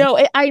spelling. No,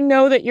 I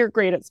know that you're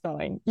great at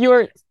spelling.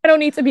 You're I don't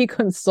need to be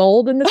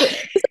consoled in this way.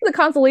 This is a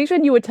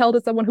consolation you would tell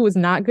to someone who is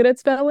not good at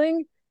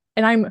spelling,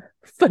 and I'm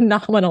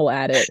phenomenal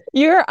at it.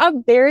 you're a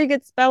very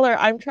good speller.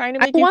 I'm trying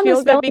to I make you won the feel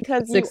good spelling bee in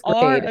because you sixth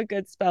are grade. a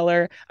good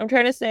speller. I'm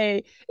trying to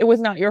say it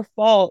was not your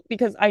fault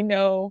because I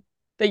know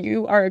that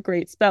you are a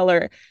great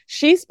speller.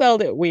 She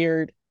spelled it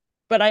weird,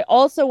 but I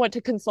also want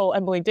to console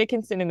Emily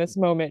Dickinson in this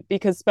moment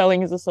because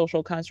spelling is a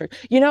social construct.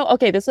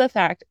 Okay, this is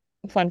a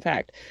fun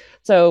fact.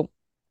 So,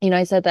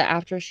 I said that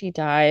after she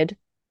died,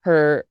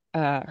 her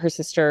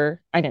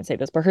sister, I didn't say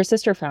this, but her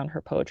sister found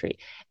her poetry.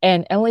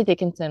 And Emily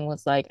Dickinson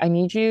was like, I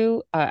need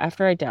you,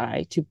 after I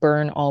die, to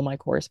burn all my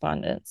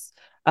correspondence,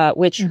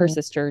 which her Mhm.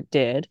 sister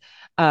did.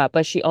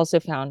 But she also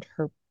found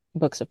her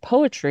books of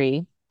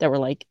poetry that were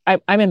like,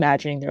 I'm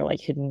imagining they're like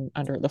hidden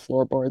under the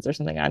floorboards or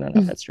something. I don't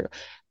know if that's true.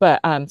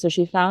 But so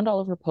she found all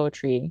of her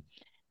poetry.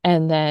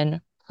 And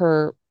then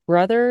her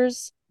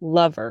brother's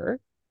lover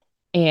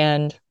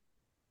and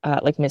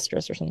like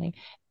mistress or something.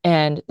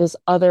 And this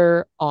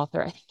other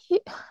author, I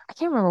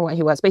can't remember what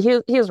he was, but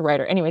he was a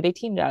writer. Anyway, they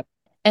teamed up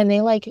and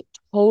they like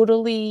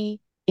totally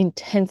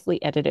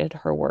intensely edited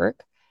her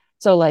work.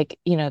 So like,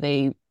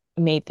 they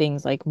made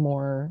things like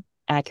more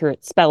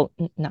accurate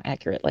not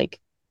accurate, like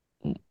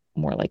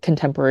more like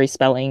contemporary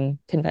spelling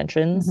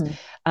conventions.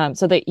 Hmm.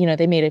 So that,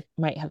 they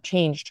might have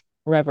changed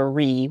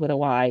reverie with a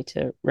Y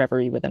to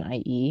reverie with an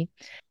IE.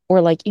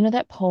 Or like,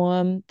 that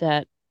poem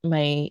that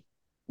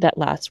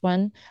last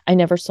one, I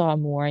never saw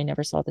more, I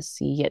never saw the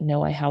sea, yet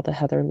know I how the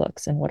heather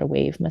looks and what a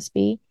wave must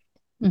be.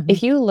 Hmm.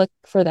 If you look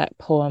for that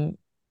poem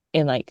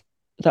in like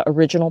the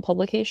original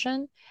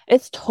publication,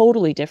 it's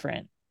totally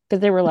different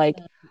because they were like,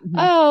 Hmm.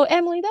 oh,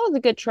 Emily, that was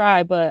a good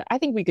try, but I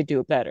think we could do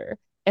it better.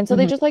 And so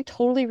they Hmm. just like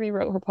totally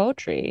rewrote her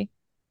poetry.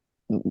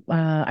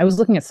 I was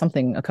looking at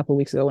something a couple of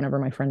weeks ago whenever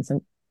my friend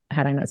sent,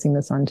 had I not seen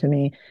this on to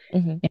me.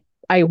 Hmm. And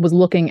I was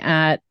looking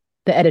at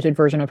the edited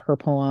version of her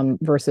poem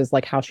versus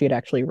like how she had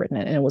actually written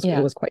it, and it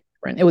Yeah. was quite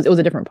different. It was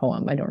a different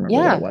poem. I don't remember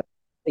what it Yeah. was.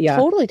 But yeah,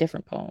 Totally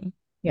different poem.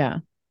 yeah.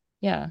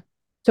 Yeah.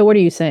 So what are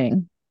you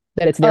saying?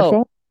 That it's their Oh,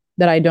 fault?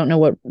 That I don't know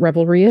what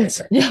revelry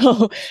is?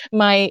 no.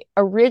 My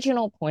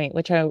original point,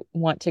 which I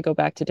want to go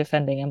back to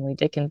defending Emily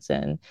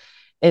Dickinson,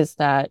 is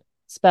that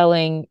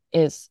spelling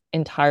is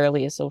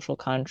entirely a social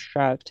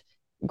construct.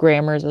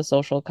 Grammar is a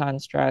social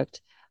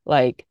construct.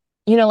 Like,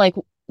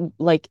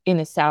 like in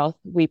the South,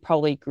 we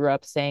probably grew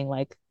up saying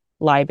like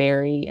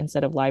library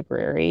instead of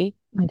library.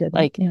 I didn't.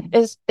 Like Yeah.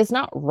 it's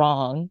not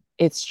wrong.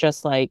 It's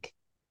just like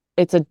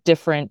it's a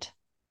different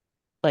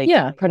like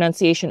Yeah.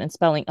 pronunciation and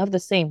spelling of the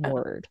same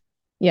word,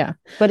 Yeah.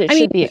 but it I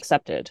mean, should be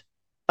accepted.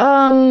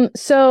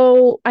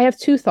 so I have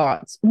two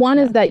thoughts. One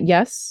is Yeah. that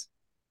yes,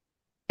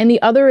 and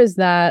the other is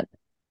that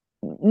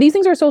these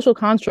things are social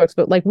constructs,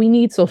 but like we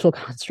need social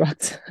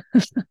constructs.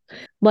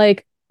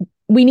 Like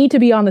we need to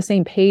be on the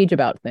same page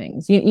about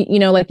things. You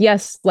know, like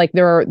yes, like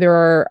there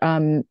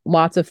are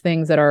lots of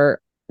things that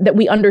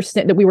we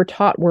understand that we were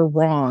taught were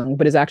wrong,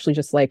 but is actually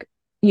just like,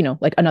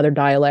 like another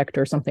dialect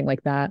or something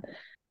like that.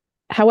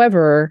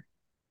 However,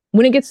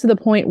 when it gets to the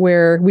point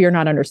where we are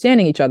not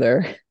understanding each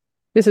other,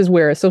 this is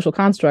where a social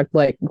construct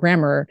like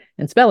grammar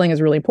and spelling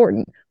is really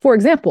important. For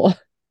example,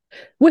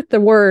 with the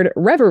word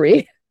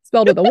reverie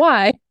spelled with a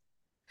Y,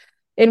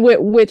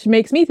 which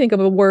makes me think of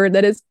a word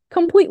that is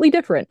completely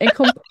different and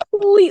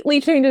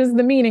completely changes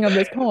the meaning of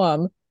this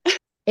poem. Okay.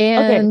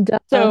 And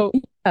So,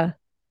 yeah,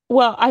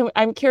 well,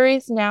 I'm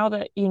curious now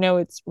that you know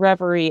it's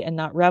reverie and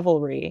not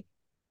revelry,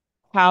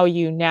 how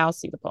you now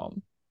see the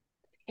poem.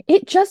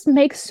 it just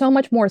makes so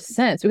much more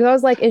sense because I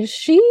was like, is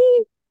she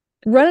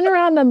running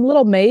around the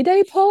little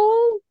Mayday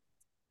poem?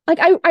 Like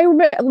I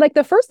remember, like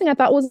the first thing I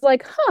thought was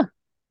like, huh,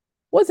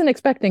 wasn't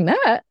expecting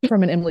that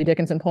from an Emily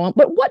Dickinson poem.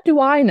 But what do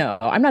I know?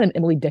 I'm not an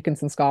Emily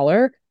Dickinson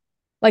scholar.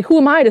 Like, who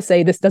am I to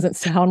say this doesn't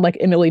sound like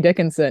Emily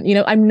Dickinson?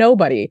 I'm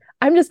nobody.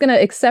 I'm just going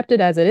to accept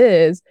it as it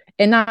is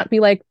and not be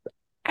like,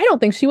 I don't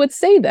think she would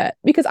say that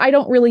because I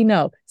don't really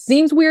know.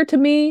 Seems weird to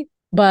me,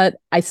 but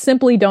I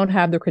simply don't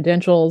have the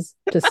credentials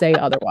to say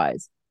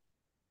otherwise.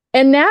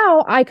 And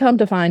now I come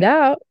to find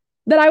out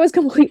that I was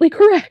completely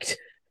correct.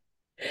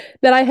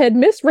 That I had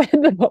misread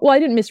well, I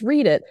didn't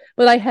misread it,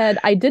 but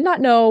I did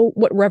not know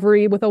what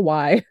reverie with a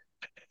Y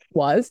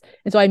was.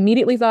 And so I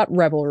immediately thought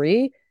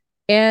revelry.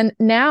 And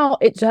now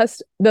it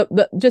just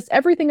just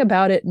everything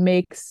about it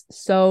makes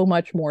so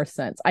much more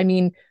sense. I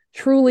mean,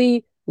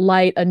 truly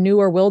light a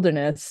newer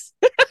wilderness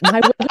my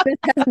wilderness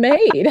has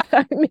made.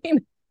 I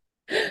mean,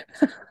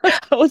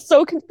 I was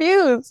so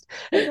confused.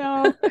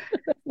 And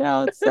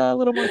now it's a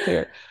little more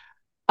clear.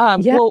 yeah.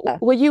 Well,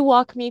 will you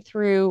walk me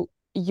through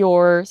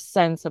your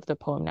sense of the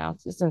poem now?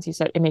 Since you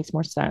said it makes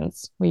more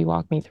sense, will you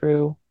walk me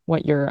through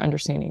what your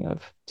understanding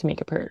of To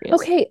Make a Prairie is?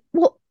 Okay.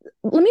 Well,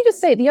 let me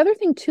just say the other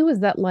thing too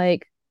is that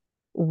like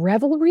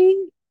revelry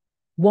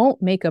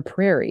won't make a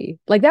prairie.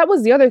 Like that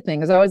was the other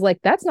thing is I was like,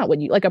 that's not what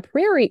you like a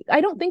prairie.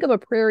 I don't think of a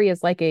prairie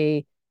as like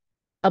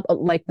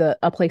like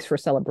a place for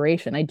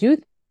celebration. I do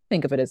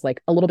think of it as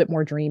like a little bit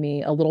more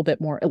dreamy, a little bit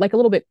more like a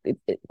little bit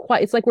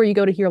quiet. It's like where you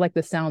go to hear like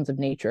the sounds of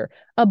nature,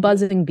 a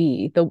buzzing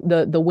bee,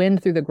 the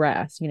wind through the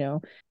grass.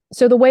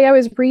 So the way I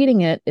was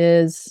reading it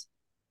is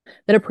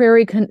that a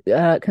prairie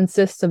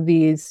consists of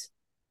these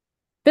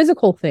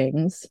physical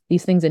things,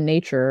 these things in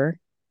nature,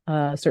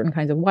 certain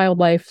kinds of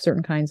wildlife,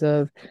 certain kinds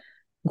of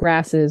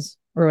grasses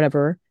or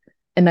whatever,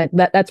 and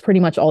that's pretty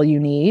much all you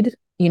need.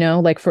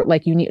 Like for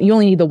like you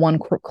only need the one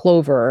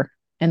clover,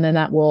 and then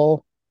that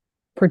will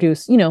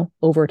produce,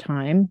 over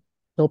time,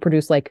 they'll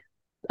produce like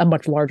a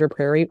much larger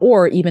prairie,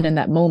 or even in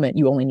that moment,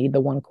 you only need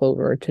the one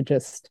clover to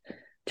just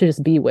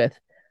be with.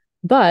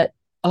 But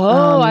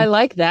Oh, I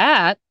like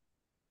that. I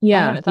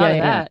yeah, haven't thought yeah, of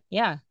yeah, yeah, that.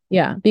 Yeah.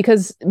 yeah,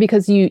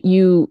 because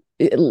you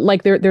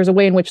like there's a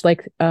way in which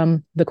like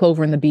the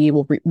clover and the bee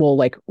will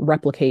like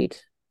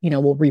replicate,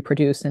 will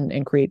reproduce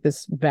and create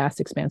this vast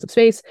expanse of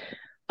space.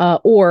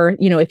 Or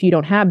if you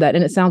don't have that,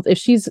 and it sounds if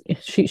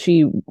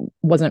she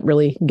wasn't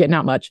really getting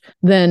out much,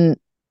 then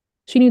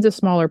she needs a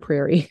smaller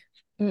prairie.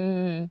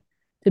 Mm.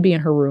 to be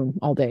in her room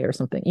all day or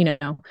something, you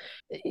know.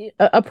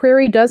 A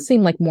prairie does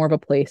seem like more of a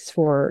place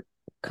for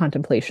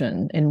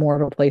contemplation and more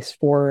of a place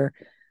for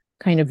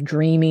kind of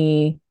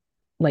dreamy,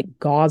 like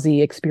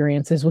gauzy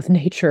experiences with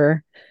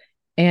nature.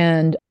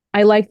 And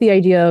I like the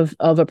idea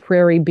of a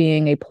prairie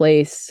being a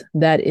place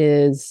that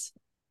is,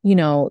 you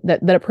know,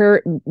 that a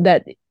prairie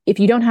that if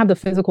you don't have the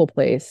physical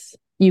place,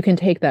 you can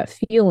take that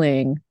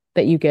feeling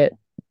that you get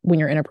when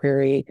you're in a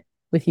prairie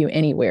with you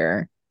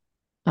anywhere.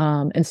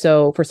 And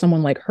so for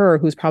someone like her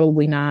who's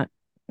probably not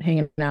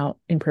hanging out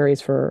in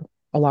prairies for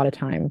a lot of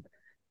time,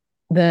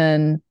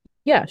 then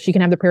yeah, she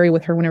can have the prairie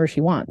with her whenever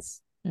she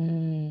wants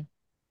Mm.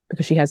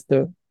 because she has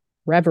the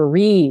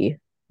reverie,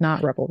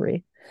 not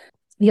revelry.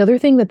 The other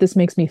thing that this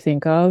makes me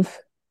think of,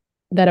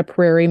 that a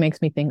prairie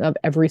makes me think of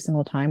every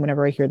single time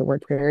whenever I hear the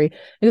word prairie,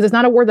 because it's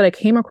not a word that I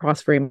came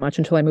across very much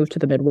until I moved to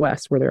the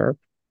Midwest, where there are,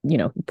 you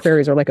know,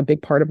 prairies are like a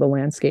big part of the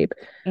landscape,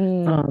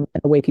 Mm.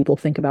 and the way people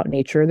think about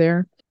nature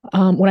there.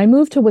 When I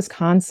moved to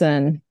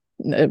Wisconsin,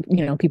 you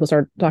know, people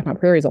start talking about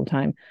prairies all the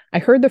time. I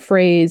heard the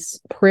phrase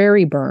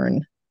prairie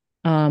burn.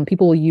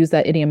 People will use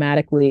that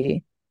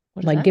idiomatically,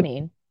 What does like that give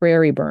mean?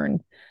 prairie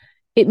burn.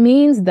 It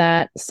means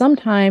that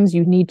sometimes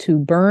you need to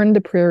burn the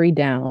prairie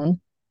down,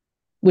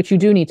 which you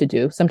do need to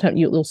do. Sometimes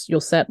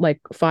you'll set like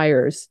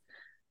fires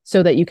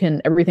so that you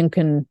can everything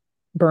can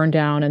burn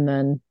down and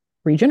then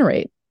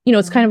regenerate. You know,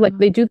 it's kind of like Uh,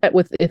 they do that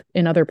with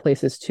in other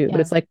places too, but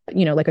yeah. it's like,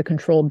 you know, like a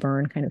controlled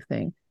burn kind of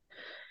thing.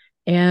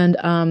 And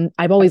I've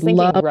I was always thinking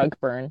loved rug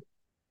burn.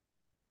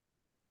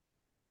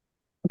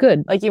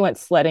 good. Like you went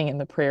sledding in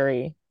the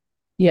prairie and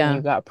Yeah.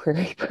 you got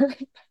prairie burn.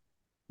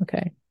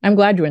 Okay. I'm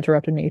glad you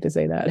interrupted me to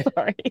say that.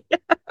 Sorry.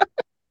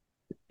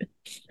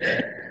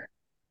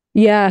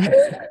 Yeah.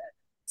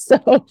 So,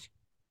 I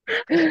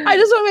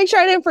just want to make sure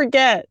I didn't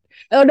forget.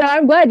 oh no,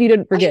 I'm glad you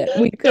didn't forget.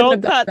 We couldn't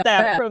have Don't done cut without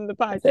that that. from the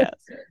podcast.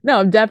 No,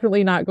 I'm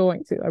definitely not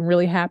going to. I'm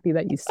really happy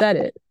that you said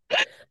it. Um,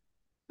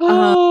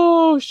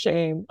 Oh,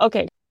 shame.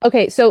 Okay.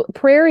 okay, so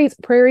prairies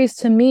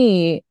to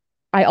me,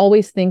 I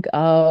always think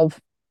of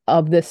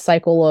this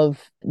cycle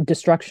of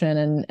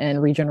destruction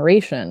and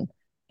regeneration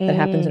that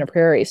happens in Mm, a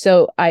prairie.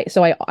 So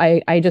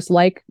I just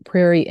like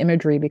prairie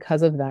imagery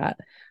because of that.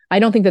 I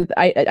don't think that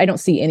I don't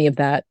see any of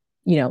that,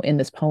 you know, in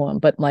this poem,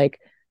 but like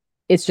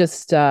it's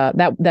just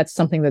that's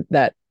something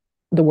that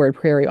the word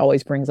prairie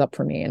always brings up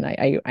for me, and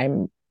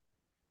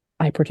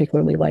I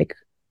particularly like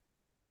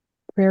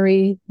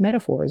prairie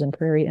metaphors and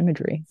prairie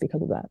imagery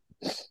because of that.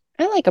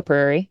 I like a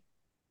prairie.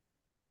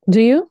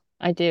 Do you?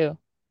 I do.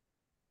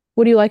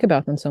 What do you like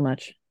about them so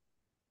much?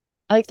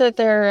 I like that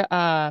they're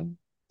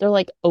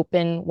like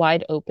open,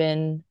 wide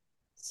open,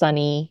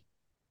 sunny.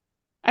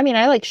 I mean,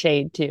 I like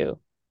shade too.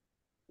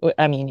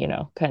 I mean,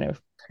 kind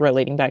of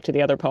relating back to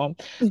the other poem.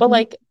 But Mhm.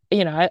 like,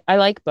 I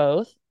like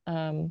both.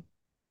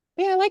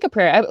 Yeah, I like a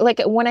prairie. Like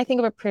when I think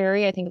of a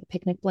prairie, I think of a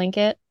picnic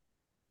blanket,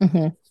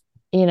 Mhm.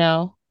 you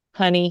know,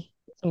 honey,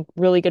 some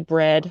really good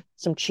bread,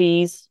 some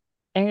cheese,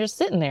 and you're just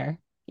sitting there.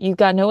 You've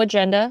got no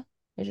agenda.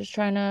 You're just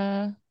trying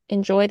to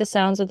enjoy the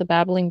sounds of the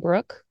babbling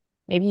brook.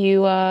 Maybe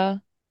you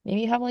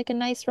have like a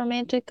nice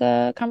romantic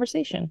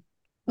conversation.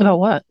 About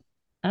what?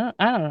 I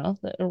don't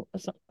know.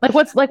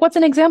 Like what's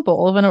an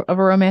example of a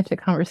romantic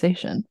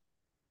conversation?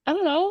 I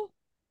don't know.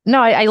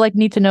 No, I like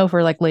need to know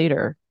for like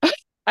later.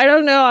 I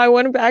don't know. I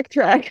want to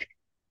backtrack.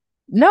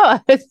 No, I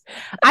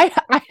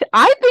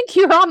think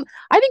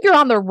you're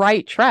on the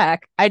right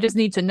track. I just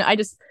need to know. I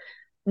just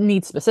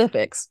need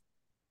specifics.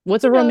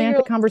 What's a You're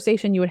romantic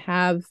conversation you would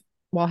have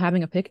while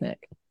having a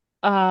picnic?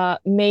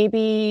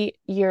 maybe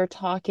you're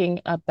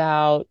talking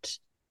about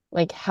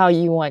like how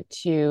you want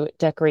to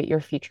decorate your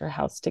future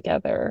house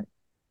together,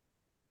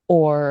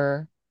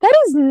 or That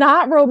is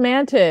not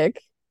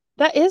romantic.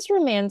 that is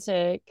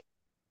romantic.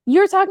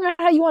 You're talking about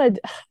how you want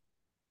to,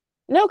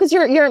 No, because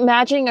you're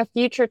imagining a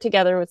future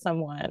together with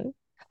someone.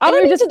 I and don't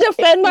you're need just to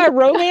defend my you're,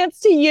 romance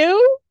to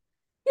you.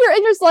 you're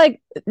just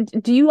like,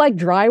 do you like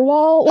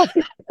drywall?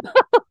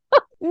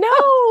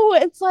 No,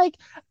 it's like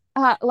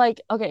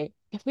okay,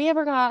 if we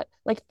ever got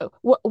like,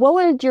 what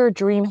would your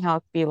dream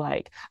house be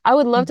like? I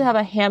would love to have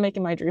a hammock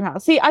in my dream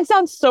house. See, I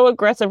sound so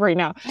aggressive right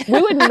now.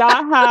 We would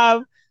not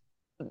have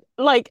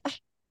like,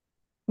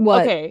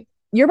 What? okay,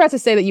 You're about to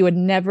say that you would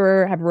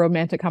never have a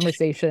romantic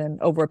conversation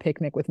over a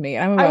picnic with me.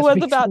 I'm I about to was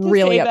be about to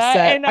really say that,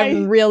 upset. and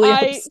I'm I really I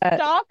upset.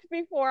 stopped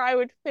before I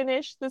would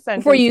finish the Before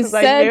sentence you because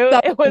I said knew it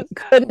something was you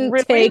couldn't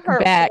really take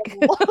back.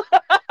 hurtful.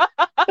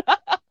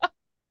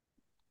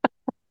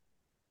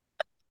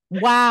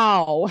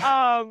 Wow.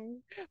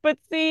 But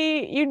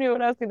see, you knew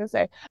what I was gonna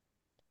say.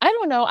 I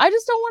don't know. I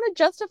just don't want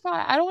to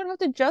justify. I don't want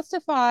to have to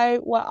justify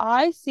what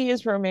I see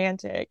as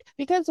romantic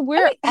because I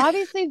we're mean,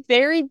 obviously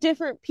very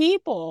different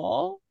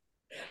people.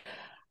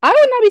 I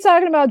would not be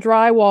talking about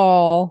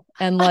drywall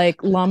and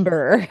like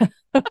lumber.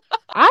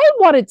 I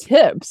wanted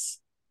tips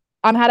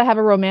on how to have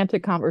a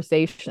romantic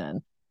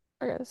conversation.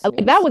 I gotta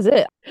Like that sneeze. was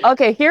it.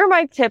 Okay, here are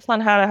my tips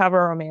on how to have a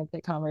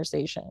romantic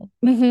conversation.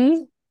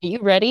 Mm-hmm. Are you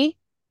ready?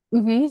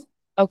 Mm-hmm.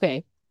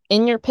 Okay.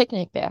 In your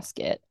picnic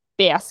basket,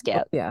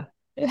 Oh, yeah.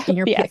 In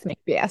your bas- picnic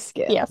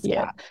basket. basket,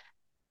 Yeah.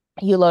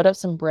 You load up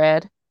some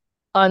bread,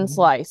 Mhm.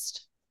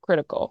 unsliced,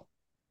 critical.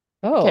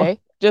 Oh. Okay.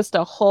 Just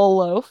a whole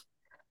loaf,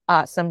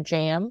 some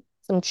jam,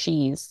 some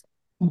cheese,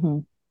 Hmm.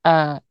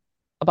 uh,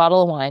 a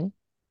bottle of wine,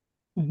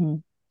 Hmm.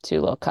 2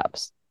 little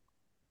cups.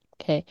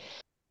 Okay.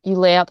 You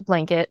lay out the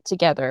blanket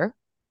together.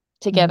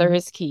 Together Hmm.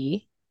 is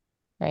key,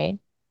 right?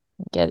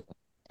 Get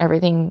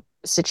everything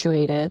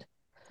situated.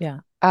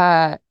 Yeah.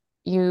 Uh,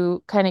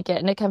 you kind of get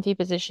in a comfy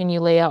position. You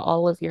lay out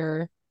all of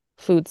your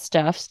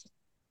foodstuffs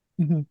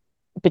Hmm.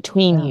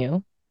 between Yeah.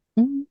 you.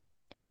 Hmm.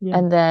 Yeah.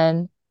 And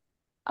then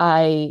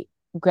I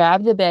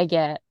grab the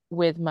baguette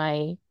with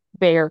my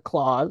bear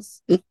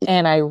claws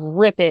and I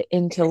rip it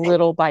into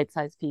little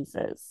bite-sized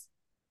pieces,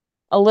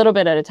 a little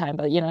bit at a time,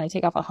 but I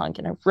take off a hunk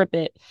and I rip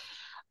it.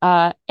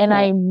 And Oh.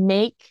 I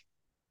make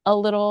a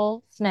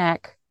little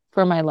snack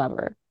for my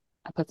lover.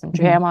 I put some Hmm.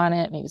 jam on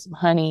it, maybe some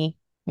honey,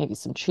 maybe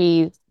some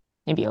cheese,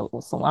 maybe a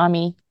little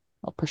salami,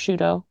 a little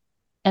prosciutto,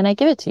 and I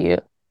give it to you.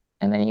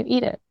 And then you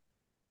eat it.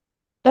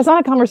 That's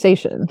not a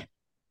conversation.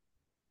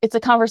 It's a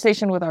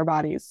conversation with our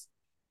bodies.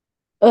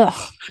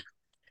 Ugh.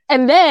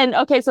 And then,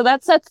 okay, so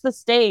that sets the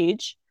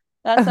stage.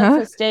 That sets Uh-huh.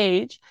 the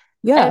stage.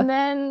 Yeah. And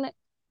then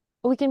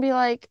we can be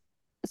like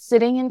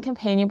sitting in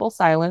companionable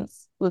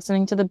silence,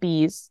 listening to the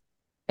bees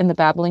in the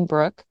babbling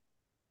brook.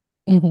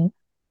 Hmm.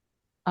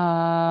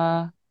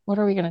 What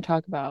are we going to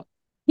talk about?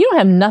 You don't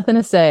have nothing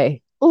to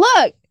say.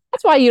 Look,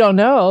 That's why you don't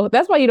know.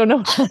 That's why you don't know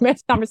what a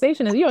romantic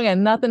conversation is. You don't got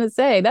nothing to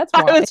say. That's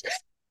I why. was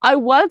I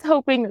was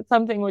hoping that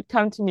something would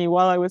come to me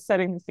while I was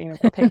setting the scene of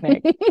the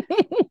picnic.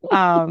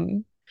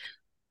 Um,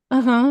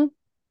 Uh-huh.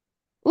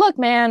 Look,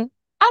 man,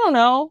 I don't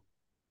know.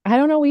 I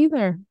don't know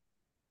either.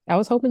 I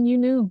was hoping you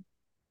knew.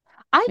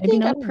 I Maybe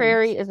think none a of us.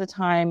 prairie is a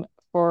time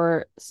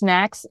for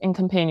snacks and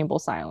companionable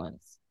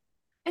silence.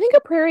 I think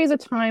a prairie is a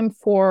time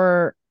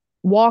for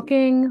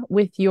walking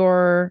with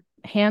your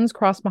hands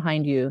crossed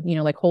behind you,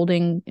 like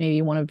holding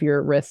maybe one of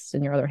your wrists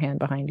and your other hand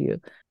behind you,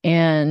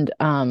 and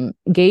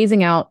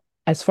gazing out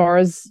as far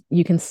as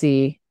you can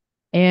see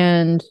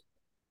and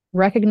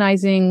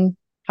recognizing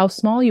how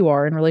small you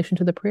are in relation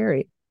to the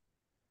prairie.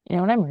 You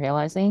know what I'm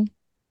realizing?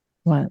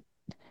 What?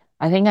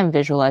 I think I'm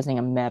visualizing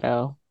a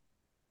meadow,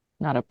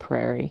 not a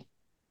prairie.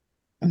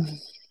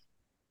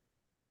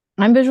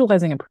 I'm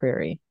visualizing a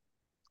prairie.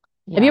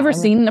 Have you Yeah, ever I'm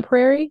seen a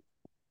prairie?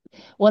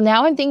 well,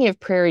 now I'm thinking of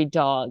prairie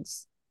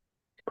dogs.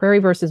 Prairie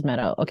versus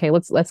meadow. Okay,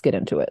 let's get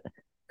into it.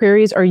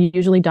 Prairies are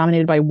usually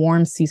dominated by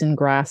warm season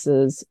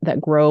grasses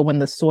that grow when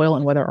the soil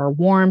and weather are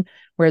warm,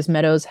 whereas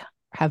meadows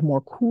have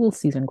more cool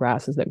season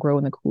grasses that grow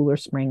in the cooler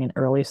spring and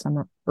early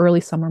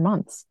summer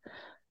months.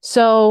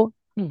 So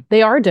Hmm.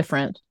 they are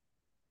different.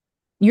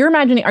 Are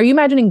you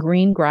imagining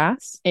green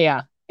grass?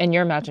 Yeah, and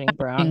you're imagining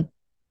brown.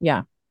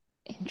 Yeah,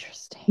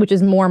 Interesting. which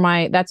is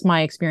that's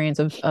my experience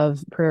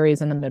of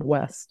prairies in the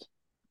Midwest.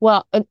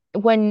 Well,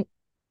 when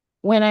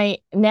I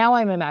now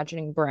I'm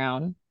imagining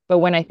brown, but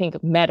when I think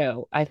of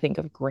meadow, I think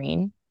of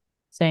green.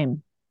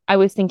 Same. I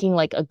was thinking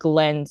like a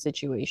Glen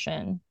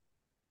situation.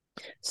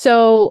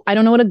 So I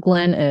don't know what a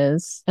glen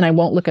is, and I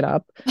won't look it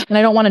up, and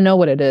I don't want to know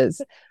what it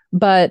is.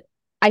 But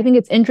I think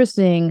it's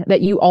interesting that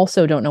you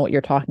also don't know what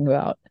you're talking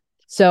about.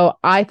 So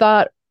I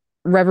thought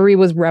reverie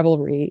was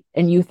revelry,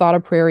 and you thought a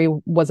prairie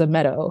was a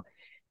meadow.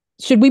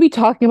 Should we be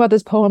talking about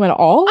this poem at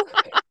all?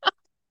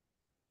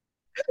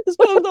 This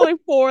poem's only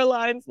 4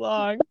 lines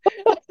long.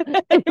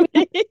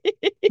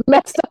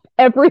 Messed up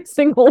every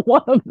single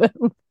one of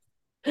them.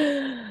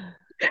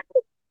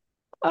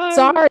 I'm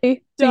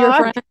Sorry to your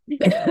done.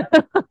 friend.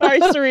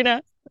 Sorry,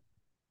 Serena.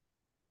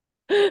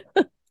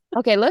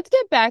 Okay, let's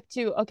get back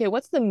to okay,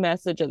 what's the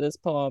message of this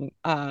poem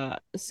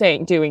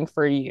saying doing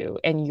for you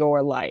and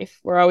your life?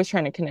 We're always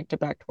trying to connect it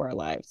back to our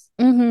lives.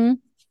 Hmm.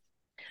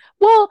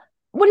 Well,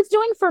 what it's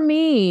doing for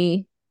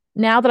me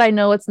now that I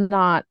know it's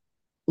not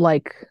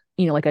like,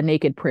 like a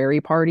naked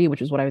prairie party,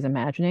 which is what I was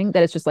imagining,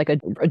 that it's just like a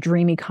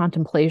dreamy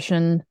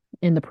contemplation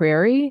in the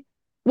prairie.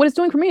 What it's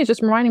doing for me is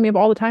just reminding me of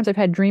all the times I've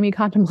had dreamy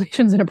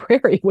contemplations in a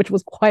prairie, which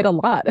was quite a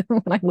lot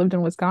when I lived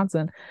in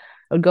Wisconsin.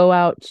 I would go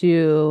out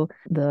to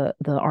the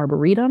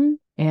arboretum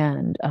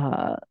and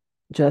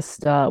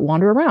just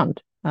wander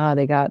around.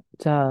 They got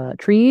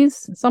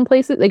trees, some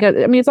places.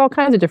 I mean, it's all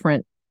kinds of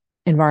different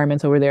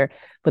environments over there,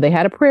 but they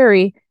had a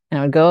prairie, and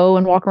I would go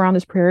and walk around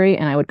this prairie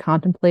and I would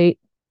contemplate.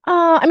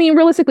 I mean,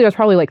 realistically, I was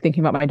probably like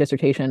thinking about my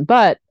dissertation,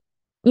 but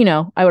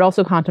I would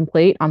also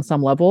contemplate on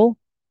some level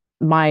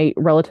my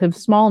relative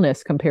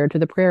smallness compared to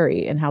the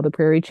prairie and how the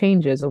prairie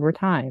changes over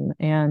time.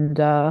 And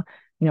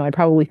I'd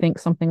probably think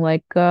something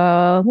like, when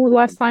was the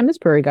last time this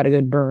prairie got a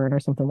good burn or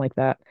something like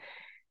that.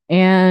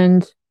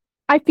 And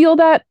I feel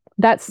that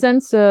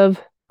sense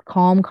of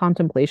calm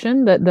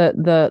contemplation,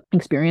 the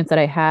experience that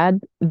I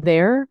had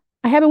there,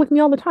 I have it with me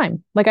all the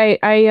time. Like I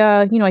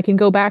can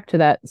go back to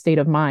that state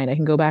of mind. I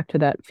can go back to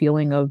that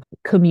feeling of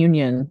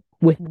communion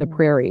with the Mhm.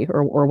 prairie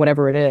or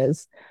whatever it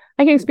is.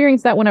 I can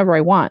experience that whenever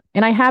I want,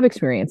 and I have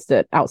experienced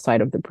it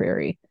outside of the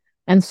prairie.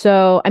 And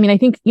so, I mean, I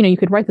think you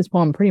could write this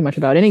poem pretty much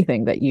about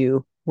anything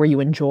where you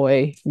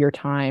enjoy your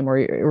time or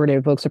it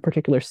evokes a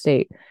particular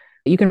state.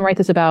 You can write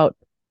this about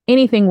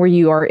anything where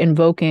you are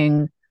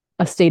invoking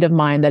a state of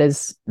mind that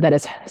is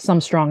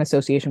some strong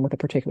association with a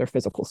particular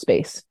physical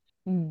space.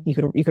 Mm.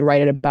 You could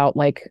write it about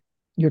like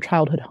your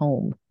childhood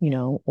home,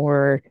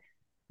 or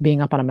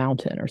being up on a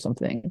mountain or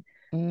something,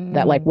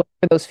 that like Mm.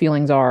 whatever those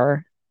feelings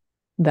are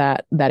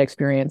that that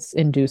experience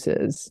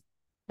induces,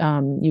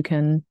 you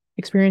can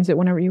experience it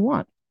whenever you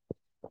want.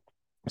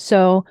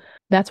 So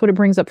that's what it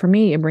brings up for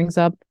me. It brings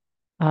up,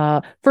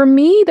 for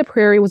me, the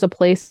prairie was a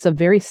place of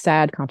very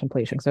sad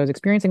contemplation. So I was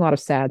experiencing a lot of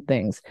sad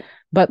things,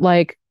 but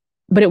like,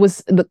 but it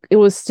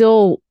was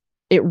still,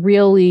 it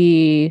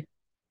really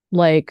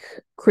like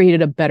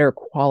created a better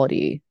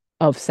quality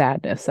of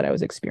sadness that I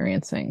was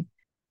experiencing,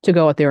 to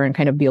go out there and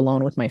kind of be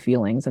alone with my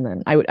feelings. And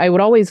then I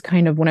would always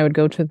kind of, when I would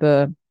go to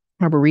the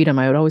Arboretum,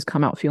 I would always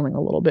come out feeling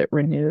a little bit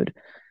renewed.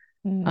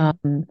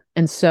 Mm.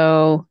 And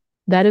so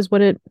that is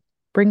what it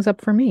brings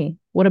up for me.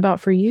 What about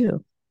for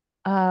you?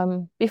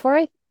 Before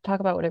I talk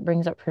about what it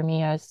brings up for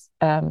me, I was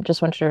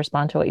just wanted to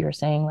respond to what you were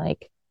saying,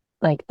 like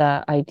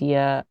the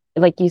idea,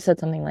 like you said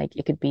something like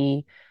it could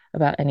be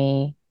about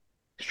any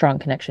strong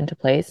connection to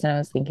place. And I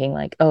was thinking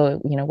like, oh,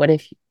 what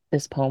if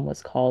this poem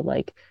was called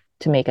like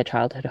To Make a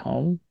Childhood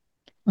Home?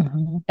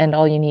 Mhm. And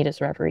all you need is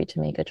reverie to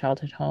make a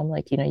childhood home.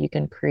 Like, you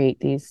can create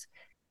these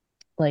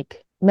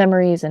like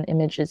memories and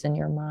images in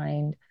your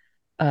mind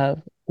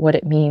of what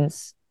it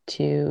means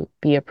to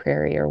be a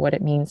prairie, or what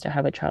it means to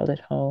have a childhood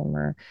home,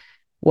 or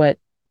what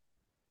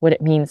what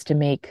it means to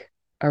make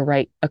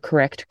a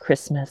correct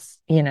Christmas.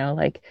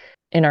 Like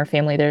in our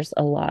family, there's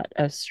a lot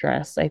of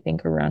stress, I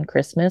think, around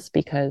Christmas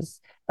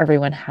because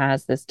everyone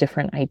has this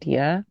different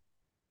idea.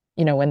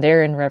 When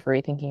they're in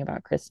reverie thinking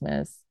about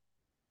Christmas,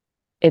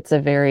 it's a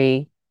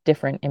very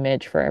different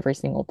image for every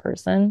single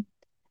person.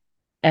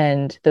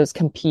 And those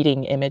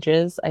competing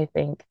images, I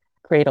think,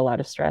 create a lot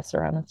of stress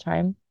around this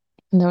time.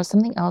 And there was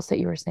something else that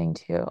you were saying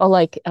too. Oh,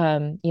 like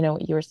you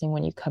were saying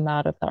when you come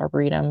out of the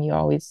arboretum, you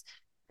always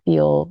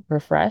feel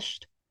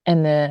refreshed.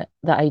 And the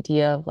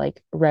idea of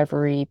like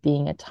reverie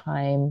being a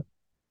time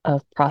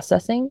of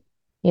processing,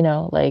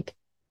 like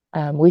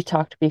we've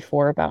talked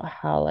before about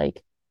how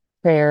like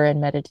prayer and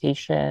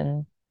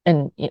meditation,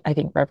 and I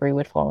think reverie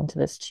would fall into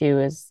this too,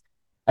 is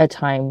a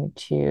time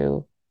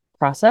to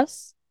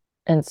process.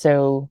 And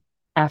so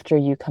after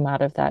you come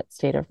out of that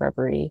state of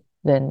reverie,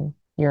 then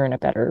you're in a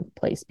better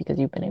place because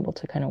you've been able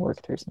to kind of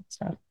work through some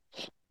stuff.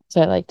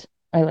 So I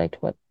liked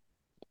what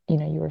you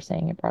were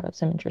saying. It brought up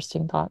some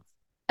interesting thoughts.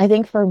 I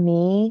think for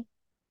me,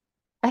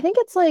 I think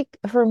it's like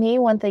for me,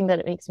 one thing that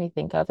it makes me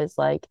think of is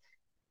like,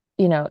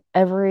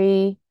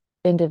 every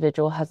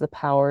individual has the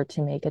power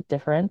to make a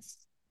difference,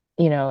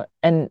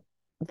 and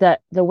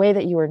that the way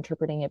that you were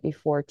interpreting it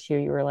before too,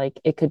 you were like,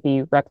 it could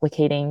be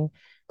replicating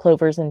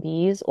clovers and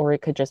bees, or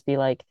it could just be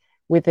like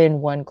within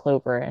one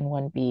clover and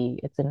one bee,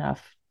 it's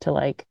enough to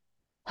like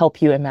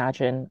help you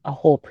imagine a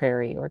whole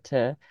prairie, or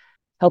to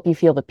help you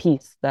feel the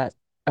peace that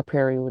a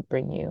prairie would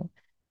bring you.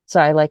 So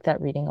I like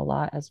that reading a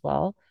lot as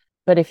well.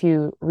 But if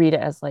you read it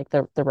as like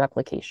the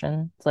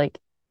replication, it's like,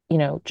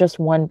 just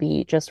one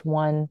bee, just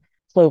one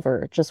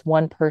clover, just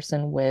one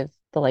person with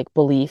the like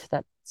belief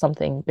that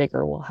something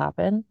bigger will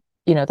happen,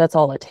 that's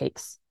all it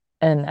takes.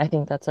 And I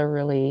think that's a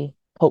really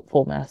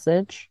hopeful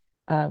message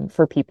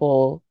for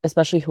people,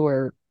 especially who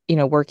are,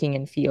 working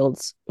in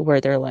fields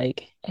where they're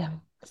like,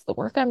 is the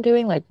work I'm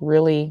doing like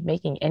really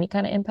making any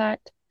kind of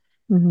impact?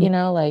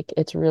 Mhm. Like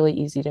it's really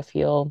easy to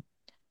feel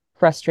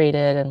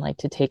frustrated and like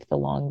to take the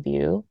long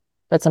view.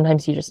 But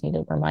sometimes you just need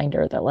a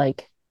reminder that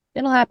like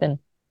it'll happen.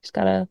 Just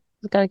gotta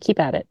keep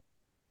at it.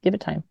 Give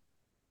it time.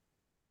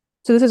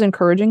 So this is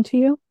encouraging to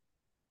you?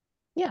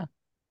 Yeah.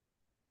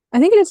 I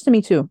think it is to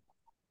me too.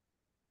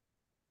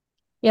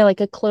 Yeah,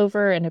 like a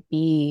clover and a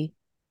bee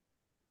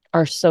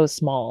are so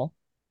small,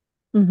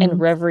 and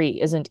Hmm. reverie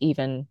isn't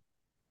even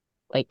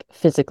like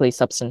physically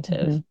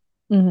substantive.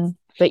 Hmm. Hmm.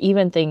 But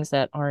even things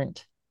that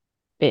aren't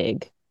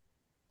big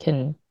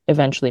can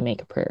eventually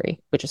make a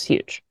prairie, which is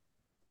huge.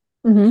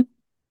 Hmm.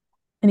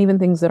 And even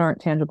things that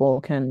aren't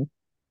tangible can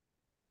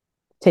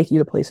take you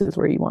to places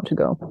where you want to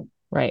go.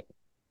 Right.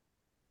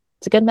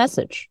 It's a good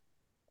message.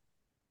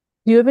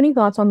 Do you have any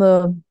thoughts on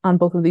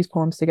both of these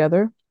poems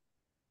together?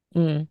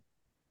 Mm.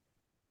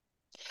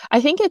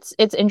 I think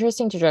it's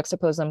interesting to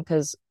juxtapose them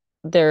because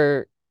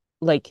they're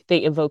like they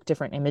evoke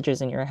different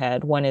images in your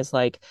head. One is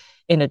like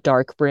in a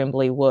dark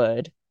brambly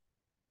wood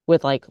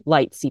with like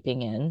light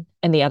seeping in,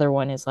 and the other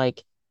one is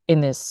like in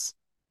this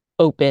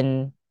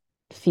open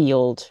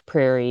field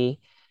prairie.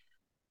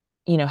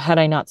 Had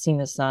I not seen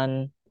the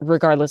sun,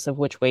 regardless of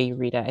which way you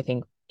read it, I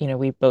think,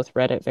 we both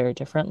read it very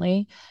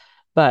differently,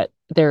 but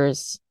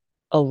there's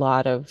a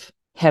lot of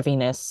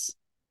heaviness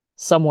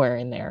somewhere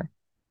in there,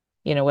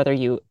 whether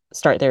you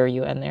start there or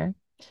you end there.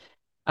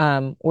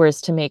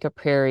 Whereas To Make a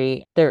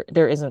Prairie, there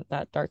isn't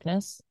that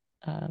darkness.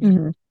 Um,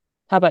 Hmm.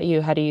 how about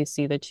you? How do you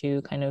see the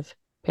two kind of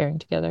pairing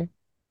together?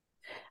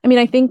 I mean,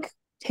 I think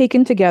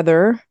taken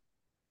together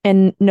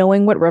and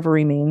knowing what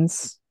reverie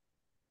means.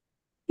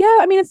 Yeah,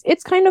 I mean,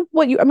 it's kind of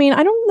what you. I mean,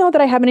 I don't know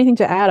that I have anything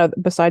to add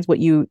besides what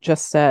you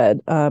just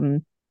said.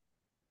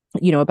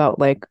 about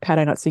like had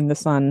I not seen the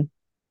sun,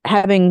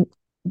 having,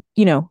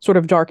 sort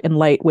of dark and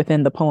light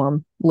within the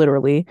poem,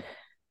 literally.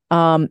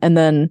 And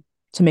then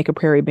To Make a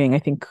Prairie being, I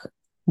think,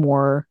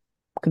 more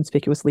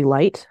conspicuously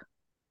light.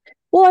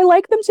 Well, I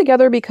like them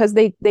together because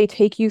they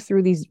take you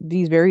through these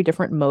very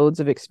different modes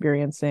of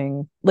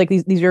experiencing, like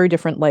these very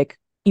different like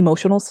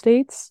emotional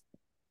states.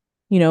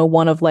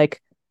 One of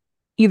like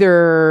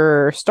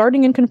either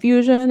starting in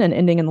confusion and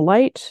ending in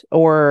light,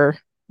 or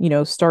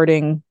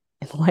starting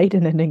in light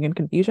and ending in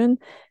confusion,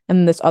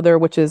 and this other,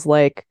 which is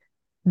like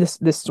this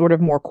sort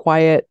of more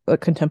quiet,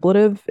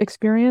 contemplative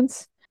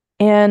experience.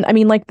 And I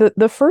mean, like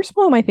the first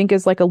poem, I think,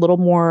 is like a little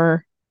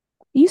more.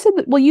 You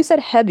said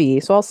heavy,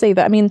 so I'll say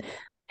that. I mean,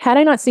 Had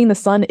I Not Seen the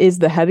Sun is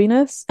the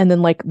heaviness, and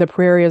then like the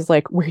prairie is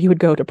like where you would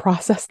go to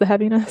process the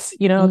heaviness.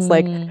 It's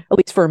like, Mm, at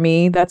least for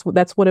me, that's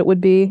what it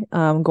would be.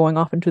 Going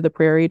off into the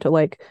prairie to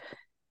like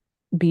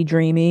be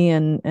dreamy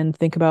and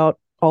think about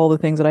all the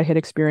things that I had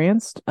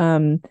experienced.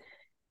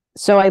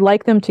 So I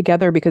like them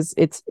together because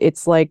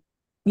it's like,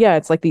 yeah,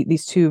 it's like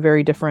these two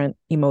very different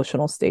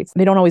emotional states.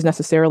 They don't always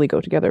necessarily go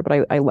together,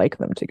 but I like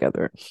them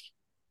together.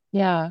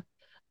 yeah.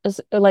 It's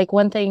like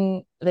one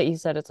thing that you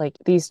said, it's like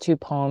these two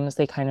poems,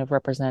 they kind of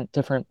represent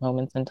different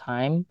moments in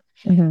time,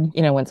 Hmm.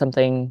 when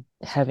something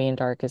heavy and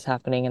dark is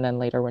happening, and then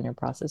later when you're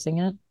processing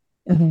it.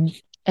 Hmm.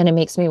 And it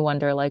makes me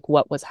wonder, like,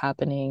 what was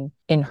happening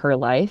in her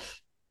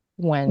life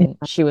when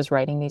she was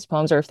writing these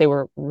poems, or if they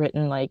were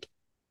written like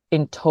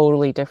in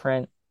totally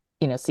different,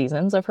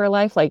 seasons of her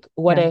life. Like,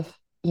 what Yeah.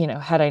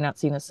 if, Had I Not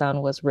Seen the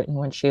Sun was written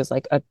when she was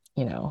like a,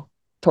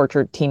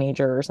 tortured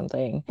teenager or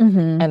something.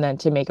 Hmm. And then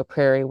To Make a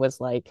Prairie was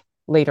like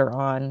later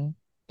on,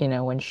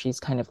 when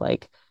she's kind of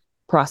like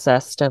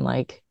processed and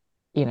like,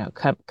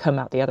 come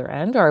out the other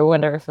end. Or I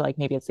wonder if like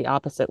maybe it's the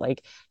opposite.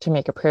 Like To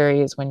Make a Prairie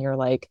is when you're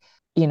like,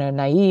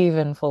 naive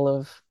and full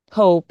of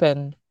hope.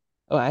 And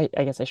oh, I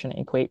guess I shouldn't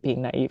equate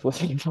being naive with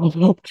being full of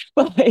hope,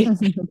 but like,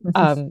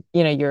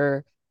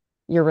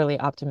 you're really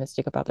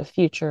optimistic about the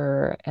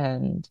future,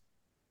 and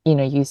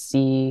you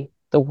see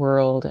the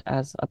world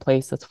as a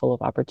place that's full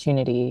of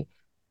opportunity.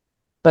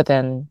 But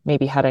then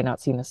maybe Had I Not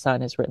Seen the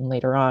Sun is written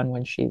later on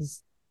when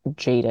she's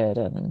jaded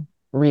and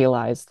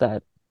realized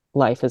that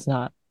life is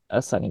not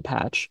a sunny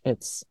patch.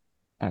 It's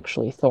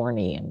actually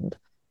thorny and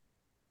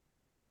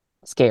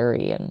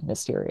scary and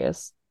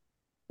mysterious.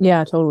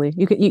 Yeah, totally.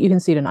 You can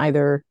see it in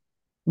either,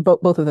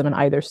 both of them in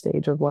either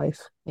stage of life.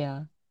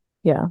 Yeah.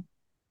 Yeah.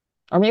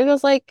 Or maybe it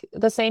was like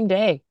the same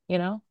day.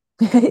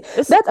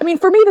 This That's, I mean,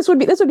 for me, this would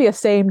be a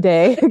same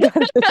day kind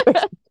of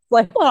situation.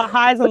 Like, well,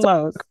 highs and what's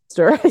lows.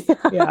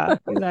 a Yeah,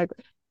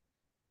 exactly.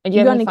 And you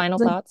You have got any any final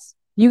closing- thoughts?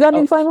 you got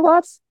any Oh, final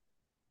thoughts?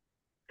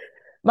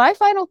 my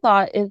final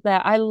thought is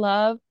that I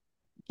love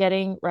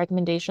getting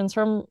recommendations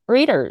from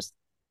readers,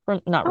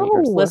 from not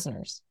readers, Oh,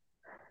 listeners.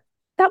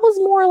 that was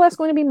more or less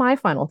going to be my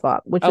final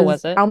thought, which Oh, is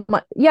was it? how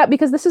much, yeah,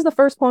 because this is the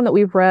first poem that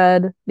we've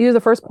read. These are the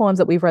first poems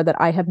that we've read that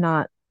I have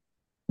not,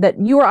 that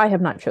you or I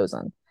have not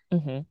chosen.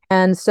 Mm-hmm.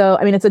 And so,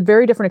 I mean, it's a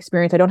very different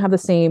experience. I don't have the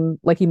same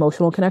like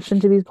emotional connection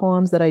to these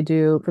poems that I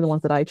do for the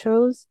ones that I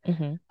chose.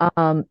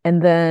 Mm-hmm.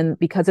 And then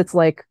because it's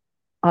like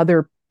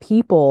other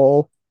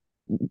people,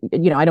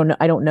 I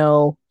don't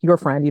know your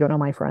friend, you don't know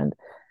my friend.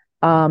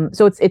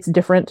 So it's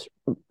different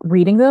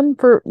reading them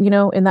for,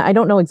 in that I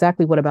don't know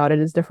exactly what about it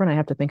is different. I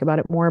have to think about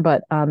it more,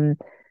 but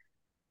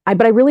I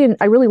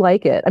really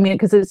like it. I mean,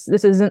 because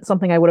this isn't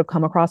something I would have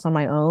come across on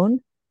my own.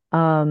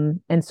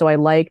 And so I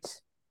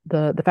liked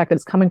the fact that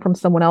it's coming from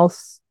someone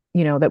else,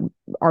 that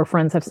our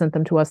friends have sent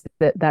them to us,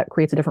 that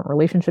creates a different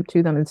relationship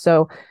to them. And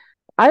so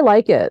I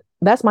like it.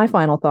 That's my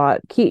final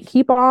thought.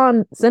 Keep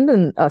on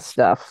sending us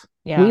stuff.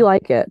 We Yeah.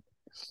 like it.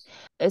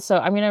 So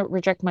I'm gonna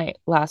reject my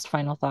last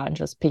final thought and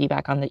just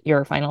piggyback on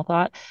your final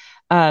thought.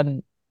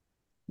 Um,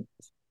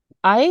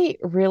 I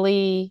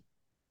really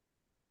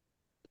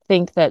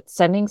think that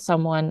sending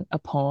someone a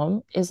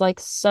poem is like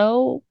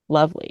so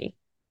lovely.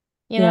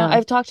 Yeah.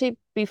 I've talked to you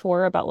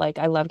before about like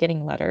I love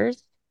getting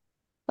letters.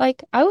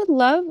 Like I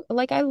love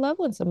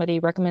when somebody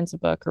recommends a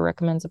book or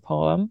recommends a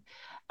poem.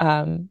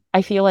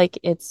 I feel like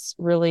it's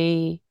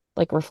really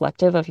like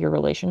reflective of your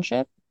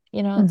relationship.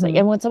 It's like, Hmm.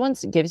 and when someone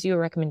gives you a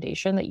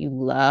recommendation that you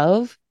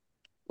love,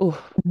 ooh,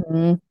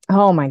 Hmm.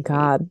 Oh my sweet.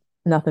 God.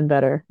 Nothing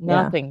better.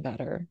 Yeah. Nothing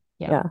better.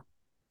 Yeah. Yeah.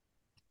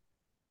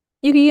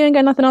 You ain't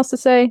got nothing else to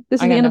say?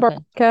 This I is the got end of our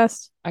nothing.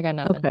 podcast. I got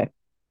nothing. Okay.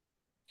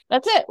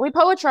 That's it. We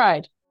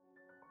poetried.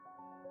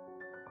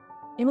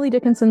 Emily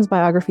Dickinson's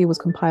biography was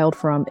compiled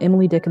from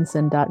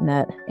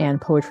emilydickinson.net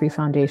and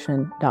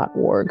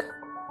poetryfoundation.org.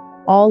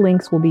 All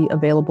links will be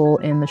available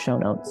in the show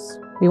notes.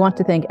 We want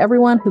to thank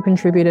everyone who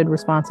contributed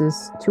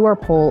responses to our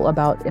poll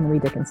about Emily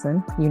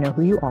Dickinson. You know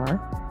who you are.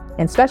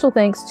 And special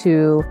thanks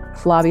to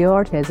Flavio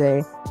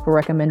Arteze for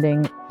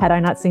recommending Had I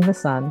Not Seen the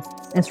Sun,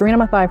 and Serena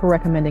Mathai for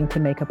recommending To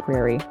Make a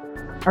Prairie.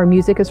 Our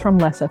music is from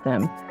Less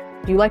FM.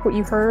 Do you like what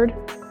you heard?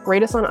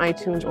 Rate us on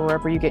iTunes or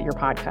wherever you get your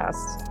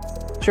podcasts.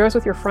 Share us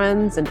with your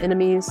friends and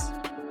enemies,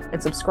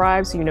 and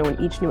subscribe so you know when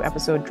each new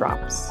episode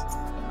drops.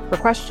 For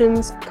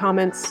questions,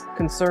 comments,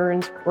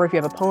 concerns, or if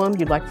you have a poem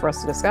you'd like for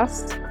us to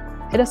discuss,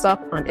 Hit us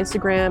up on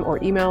Instagram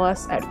or email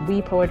us at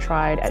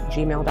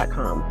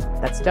wepoetried@gmail.com.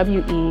 That's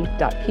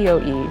we.poe.tried.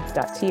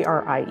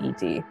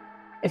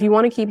 If you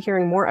want to keep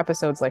hearing more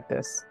episodes like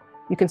this,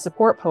 you can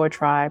support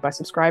Poetry by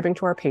subscribing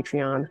to our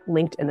Patreon,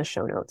 linked in the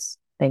show notes.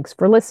 Thanks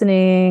for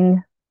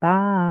listening.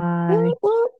 Bye.